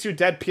 which of these two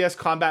dead PS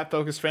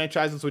combat-focused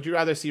franchises would you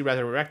rather see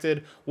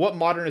resurrected? What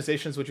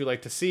modernizations would you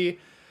like to see?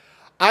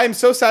 I'm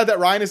so sad that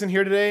Ryan isn't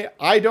here today.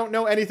 I don't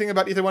know anything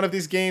about either one of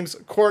these games.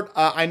 Court,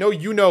 I know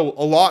you know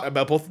a lot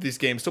about both of these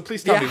games, so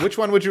please tell me, which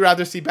one would you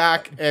rather see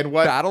back and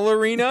what? Battle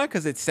Arena,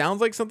 because it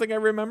sounds like something I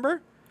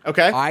remember.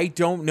 Okay. I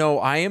don't know.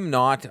 I am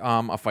not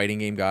a fighting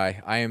game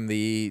guy. I am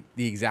the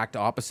exact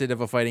opposite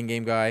of a fighting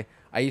game guy.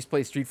 I used to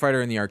play Street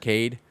Fighter in the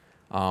arcade.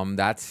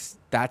 That's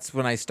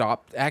when I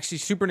stopped. Actually,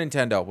 Super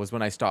Nintendo was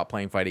when I stopped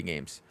playing fighting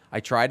games. I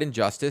tried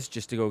Injustice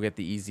just to go get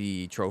the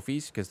easy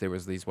trophies because there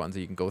was these ones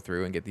that you can go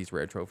through and get these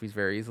rare trophies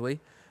very easily.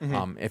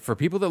 If for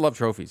people that love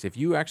trophies, if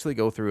you actually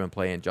go through and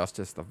play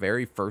Injustice, the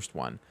very first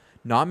one,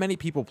 not many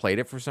people played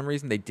it for some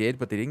reason. They did,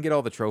 but they didn't get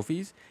all the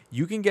trophies.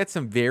 You can get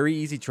some very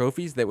easy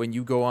trophies that when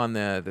you go on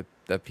the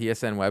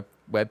PSN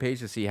webpage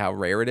to see how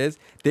rare it is,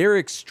 they're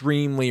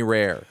extremely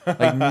rare.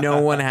 Like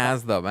no one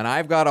has them, and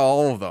I've got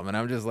all of them, and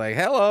I'm just like,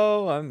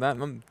 hello.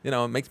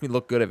 It makes me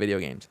look good at video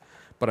games,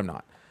 but I'm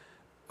not.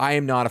 I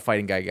am not a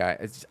fighting guy.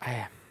 It's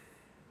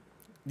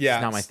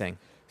not my thing.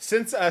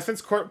 Since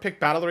Court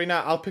picked Battle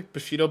Arena, I'll pick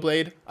Bushido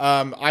Blade.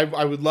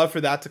 I would love for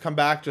that to come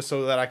back just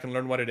so that I can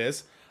learn what it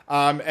is.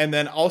 And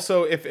then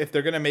also, if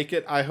they're gonna make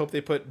it, I hope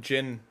they put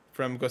Jin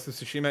from Ghost of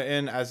Tsushima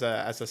in as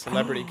a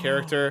celebrity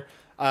character.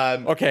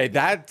 Okay,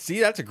 that's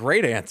a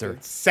great answer.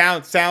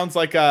 Sounds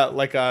like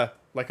a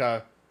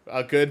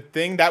good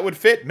thing that would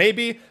fit,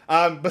 maybe.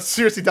 But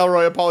seriously,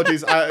 Delroy,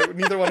 apologies.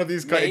 Neither one of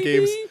these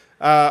games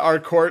are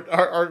Court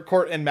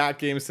and Matt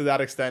games to that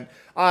extent.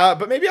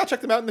 But maybe I'll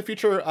check them out in the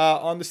future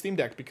on the Steam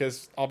Deck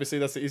because obviously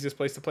that's the easiest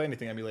place to play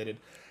anything emulated.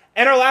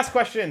 And our last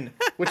question,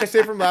 which I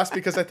saved from last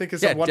because I think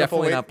is a wonderful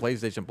way. Definitely not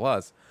PlayStation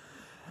Plus.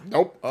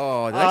 Nope.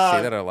 Oh, did I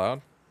say that out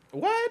loud?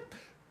 What?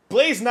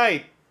 Blaze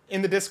Knight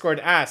in the Discord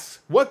asks,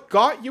 what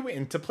got you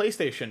into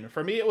PlayStation?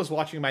 For me, it was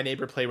watching my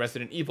neighbor play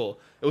Resident Evil.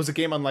 It was a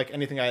game unlike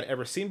anything I had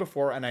ever seen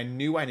before, and I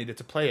knew I needed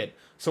to play it.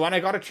 So when I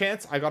got a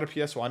chance, I got a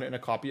PS1 and a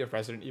copy of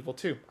Resident Evil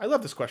 2. I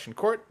love this question.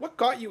 Court, what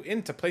got you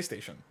into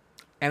PlayStation?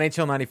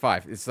 NHL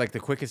 95. It's like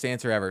the quickest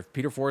answer ever.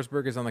 Peter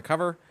Forsberg is on the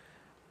cover.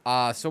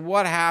 So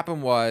what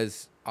happened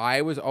was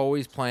I was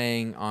always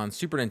playing on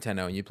Super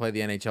Nintendo, and you play the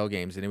NHL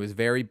games, and it was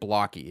very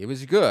blocky. It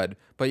was good,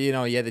 but you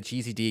had the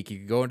cheesy deke. You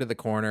could go into the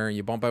corner, and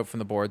you bump out from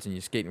the boards, and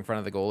you skate in front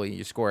of the goalie, and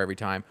you score every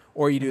time,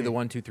 or you do the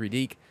 1-2-3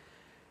 deke.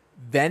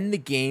 Then the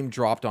game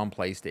dropped on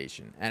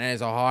PlayStation, and as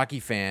a hockey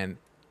fan,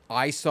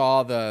 I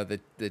saw the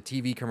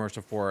TV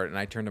commercial for it, and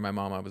I turned to my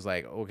mom. I was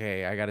like,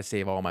 okay, I got to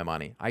save all my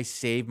money. I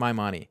saved my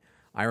money.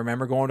 I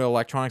remember going to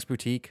Electronics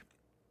Boutique.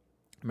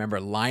 I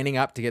remember lining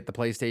up to get the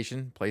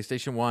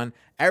PlayStation 1.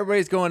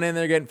 Everybody's going in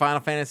there getting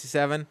Final Fantasy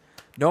 7.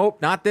 Nope,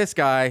 not this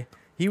guy.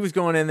 He was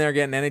going in there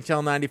getting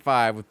NHL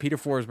 95 with Peter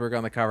Forsberg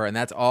on the cover, and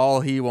that's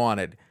all he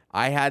wanted.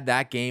 I had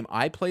that game.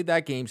 I played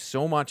that game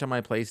so much on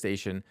my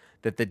PlayStation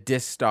that the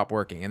disc stopped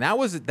working. And that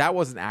was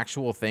an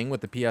actual thing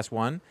with the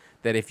PS1,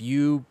 that if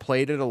you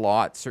played it a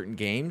lot, certain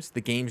games,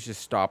 the games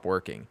just stopped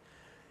working.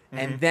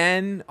 And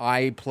then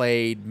I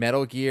played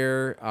Metal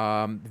Gear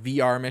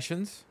VR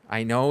missions.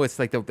 I know it's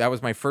like that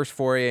was my first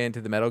foray into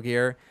the Metal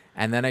Gear.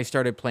 And then I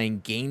started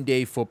playing Game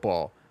Day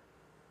Football.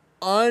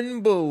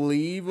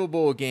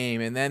 Unbelievable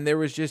game. And then there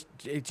was just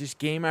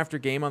game after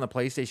game on the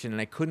PlayStation,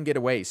 and I couldn't get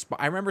away.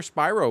 I remember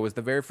Spyro was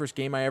the very first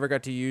game I ever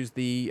got to use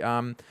the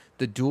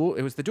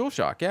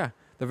DualShock. Yeah,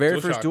 the very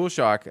first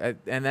DualShock.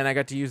 And then I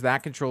got to use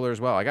that controller as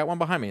well. I got one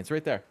behind me. It's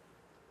right there.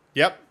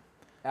 Yep.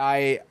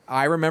 I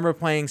remember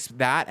playing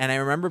that, and I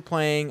remember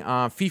playing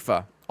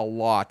FIFA a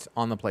lot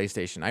on the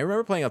PlayStation. I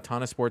remember playing a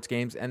ton of sports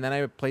games, and then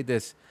I played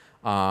this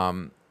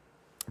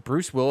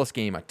Bruce Willis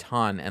game a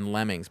ton, and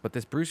Lemmings. But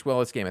this Bruce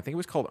Willis game, I think it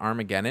was called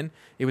Armageddon.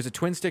 It was a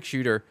twin-stick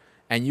shooter,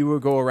 and you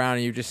would go around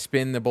and you just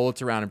spin the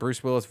bullets around, and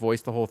Bruce Willis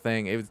voiced the whole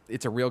thing.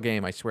 It's a real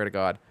game, I swear to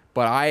God.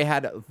 But I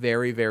had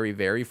very, very,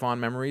 very fond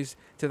memories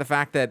to the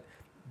fact that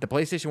the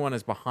PlayStation 1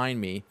 is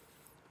behind me.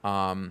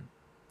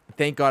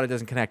 Thank God it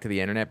doesn't connect to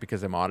the internet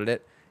because I modded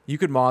it. You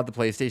could mod the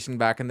PlayStation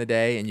back in the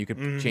day, and you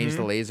could change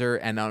the laser,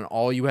 and then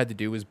all you had to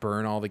do was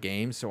burn all the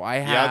games. So I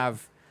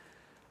have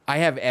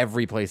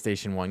every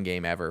PlayStation 1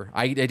 game ever.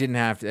 I didn't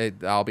have to,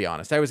 I'll be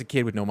honest. I was a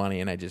kid with no money,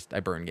 and I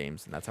burned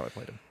games, and that's how I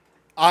played them.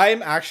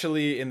 I'm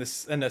actually in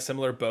a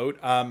similar boat.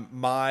 My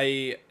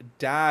mom and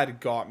my dad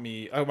got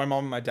me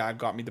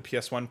the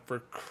PS1 for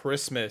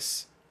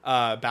Christmas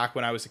back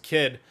when I was a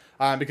kid.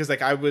 Because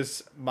like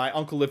my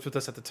uncle lived with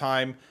us at the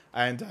time,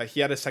 and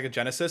he had a Sega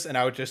Genesis, and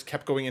I would just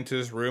kept going into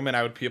his room, and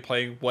I would be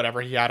playing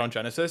whatever he had on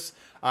Genesis.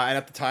 And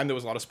at the time, there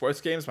was a lot of sports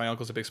games. My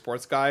uncle's a big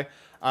sports guy.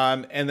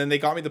 And then they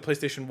got me the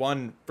PlayStation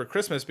 1 for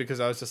Christmas because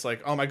I was just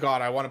like, oh my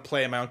God, I want to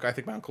play. And I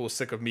think my uncle was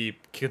sick of me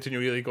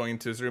continually going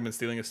into his room and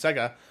stealing his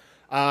Sega.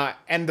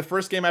 And the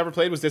first game I ever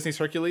played was Disney's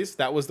Hercules.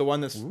 That was the one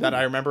that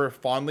I remember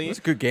fondly. It was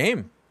a good game.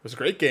 It was a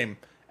great game.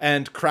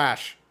 And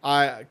Crash.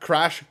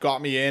 Crash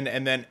got me in,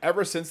 and then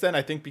ever since then,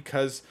 I think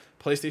because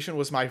PlayStation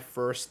was my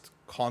first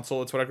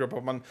console, it's what I grew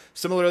up on.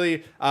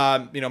 Similarly,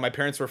 my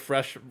parents were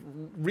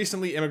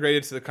recently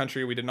immigrated to the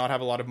country. We did not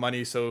have a lot of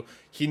money, so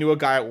he knew a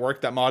guy at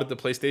work that modded the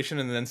PlayStation,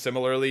 and then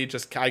similarly,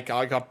 I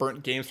got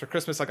burnt games for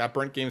Christmas. I got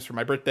burnt games for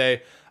my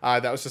birthday.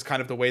 That was just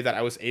kind of the way that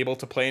I was able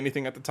to play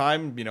anything at the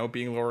time,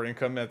 being lower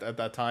income at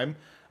that time.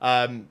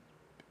 And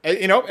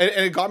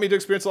it got me to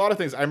experience a lot of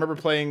things. I remember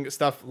playing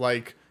stuff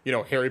like,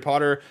 Harry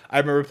Potter. I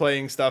remember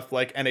playing stuff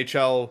like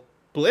NHL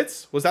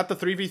Blitz. Was that the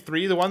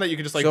 3v3, the one that you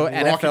could just like... So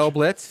NFL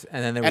Blitz,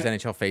 and then there was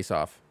NHL Face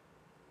Off.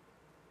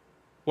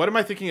 What am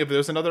I thinking of?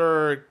 There's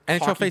another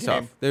NHL Face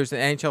Off. There's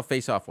an NHL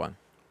Face Off one.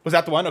 Was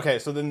that the one? Okay,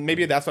 so then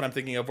maybe that's what I'm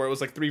thinking of, where it was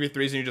like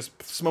 3v3s and you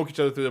just smoke each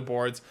other through the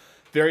boards.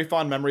 Very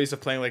fond memories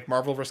of playing like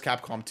Marvel vs.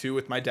 Capcom 2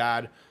 with my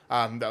dad.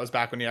 That was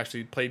back when he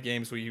actually played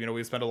games.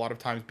 We spent a lot of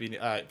time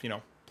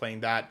playing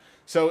that.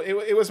 So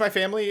it was my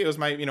family. It was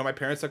my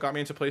parents that got me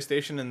into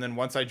PlayStation, and then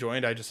once I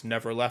joined, I just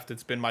never left.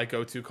 It's been my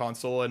go-to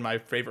console and my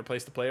favorite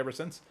place to play ever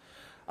since.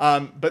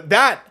 But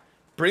that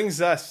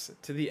brings us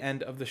to the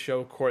end of the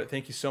show, Court.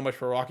 Thank you so much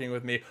for rocking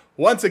with me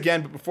once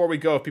again. But before we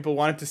go, if people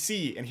wanted to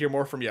see and hear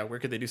more from you, where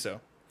could they do so?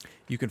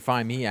 You can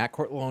find me at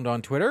Court Lalonde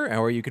on Twitter,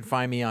 or you can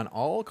find me on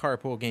all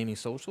Carpool Gaming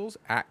socials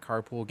at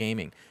Carpool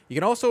Gaming. You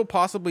can also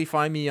possibly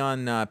find me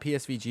on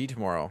PSVG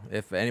tomorrow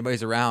if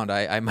anybody's around.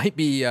 I might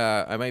be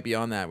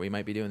on that. We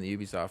might be doing the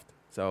Ubisoft,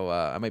 so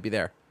I might be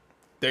there.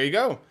 There you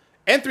go.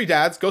 And 3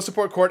 Dads. Go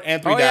support Court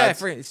and 3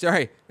 Dads.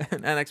 Sorry,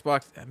 and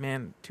Xbox.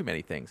 Man, too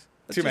many things.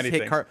 Too many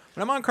things. When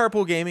I'm on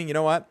Carpool Gaming, you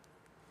know what?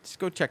 Just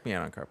go check me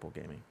out on Carpool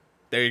Gaming.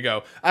 There you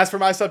go. As for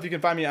myself, you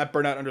can find me at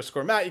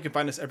burnout_Matt. You can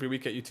find us every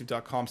week at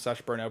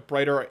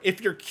youtube.com/burnoutbrighter.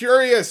 If you're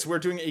curious, we're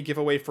doing a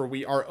giveaway for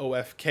We Are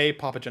OFK.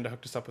 Pop Agenda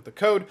hooked us up with the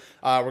code.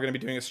 We're going to be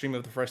doing a stream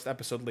of the first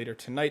episode later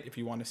tonight. If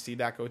you want to see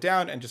that go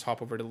down, and just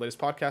hop over to the latest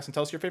podcast and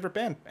tell us your favorite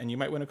band, and you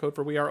might win a code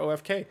for We Are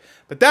OFK.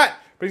 But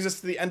that brings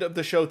us to the end of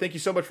the show. Thank you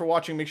so much for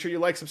watching. Make sure you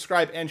like,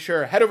 subscribe, and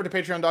share. Head over to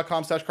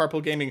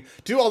patreon.com/carpoolgaming.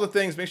 Do all the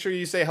things. Make sure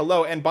you say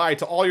hello and bye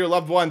to all your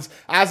loved ones,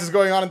 as is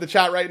going on in the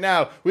chat right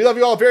now. We love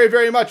you all very,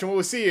 very much, and we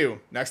will see you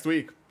next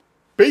week.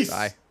 Peace.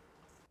 Bye.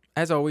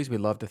 As always,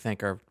 we'd love to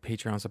thank our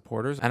Patreon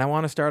supporters, and I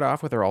want to start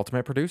off with our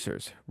ultimate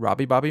producers,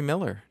 Robbie Bobby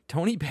Miller,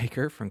 Tony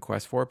Baker from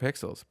Quest 4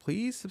 Pixels.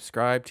 Please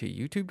subscribe to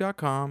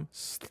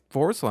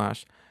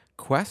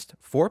youtube.com/Quest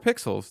 4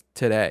 Pixels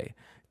today.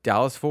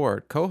 Dallas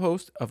Ford,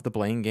 co-host of The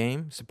Blaine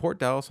Game. Support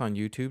Dallas on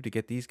YouTube to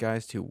get these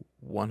guys to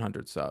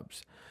 100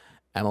 subs.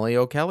 Emily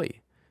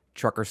O'Kelly,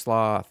 Trucker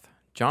Sloth,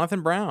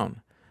 Jonathan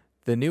Brown.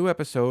 The new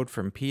episode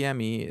from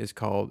PME is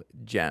called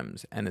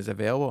Gems and is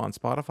available on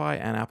Spotify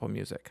and Apple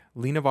Music.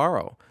 Lee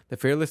Navarro, the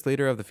fearless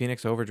leader of the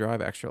Phoenix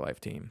Overdrive Extra Life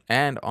team.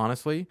 And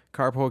honestly,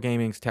 Carpool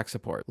Gaming's tech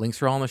support.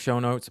 Links are all in the show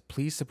notes.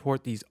 Please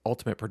support these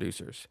ultimate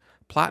producers.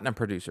 Platinum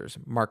producers,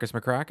 Marcus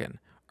McCracken,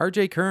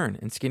 RJ Kern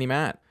and Skinny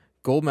Matt.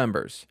 Gold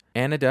members,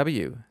 Anna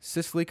W.,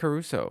 Cicely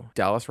Caruso,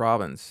 Dallas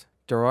Robbins,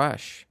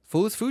 Daresh,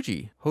 Fulis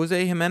Fuji,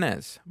 Jose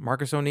Jimenez,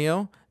 Marcus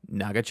O'Neill,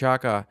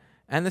 Nagachaka,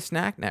 and the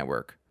Snack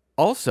Network.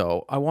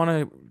 Also, I want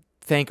to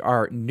thank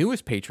our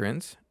newest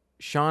patrons,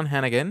 Sean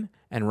Hennigan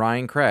and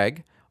Ryan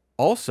Craig.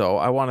 Also,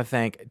 I want to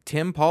thank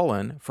Tim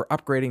Paulin for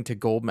upgrading to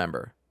Gold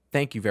member.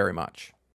 Thank you very much.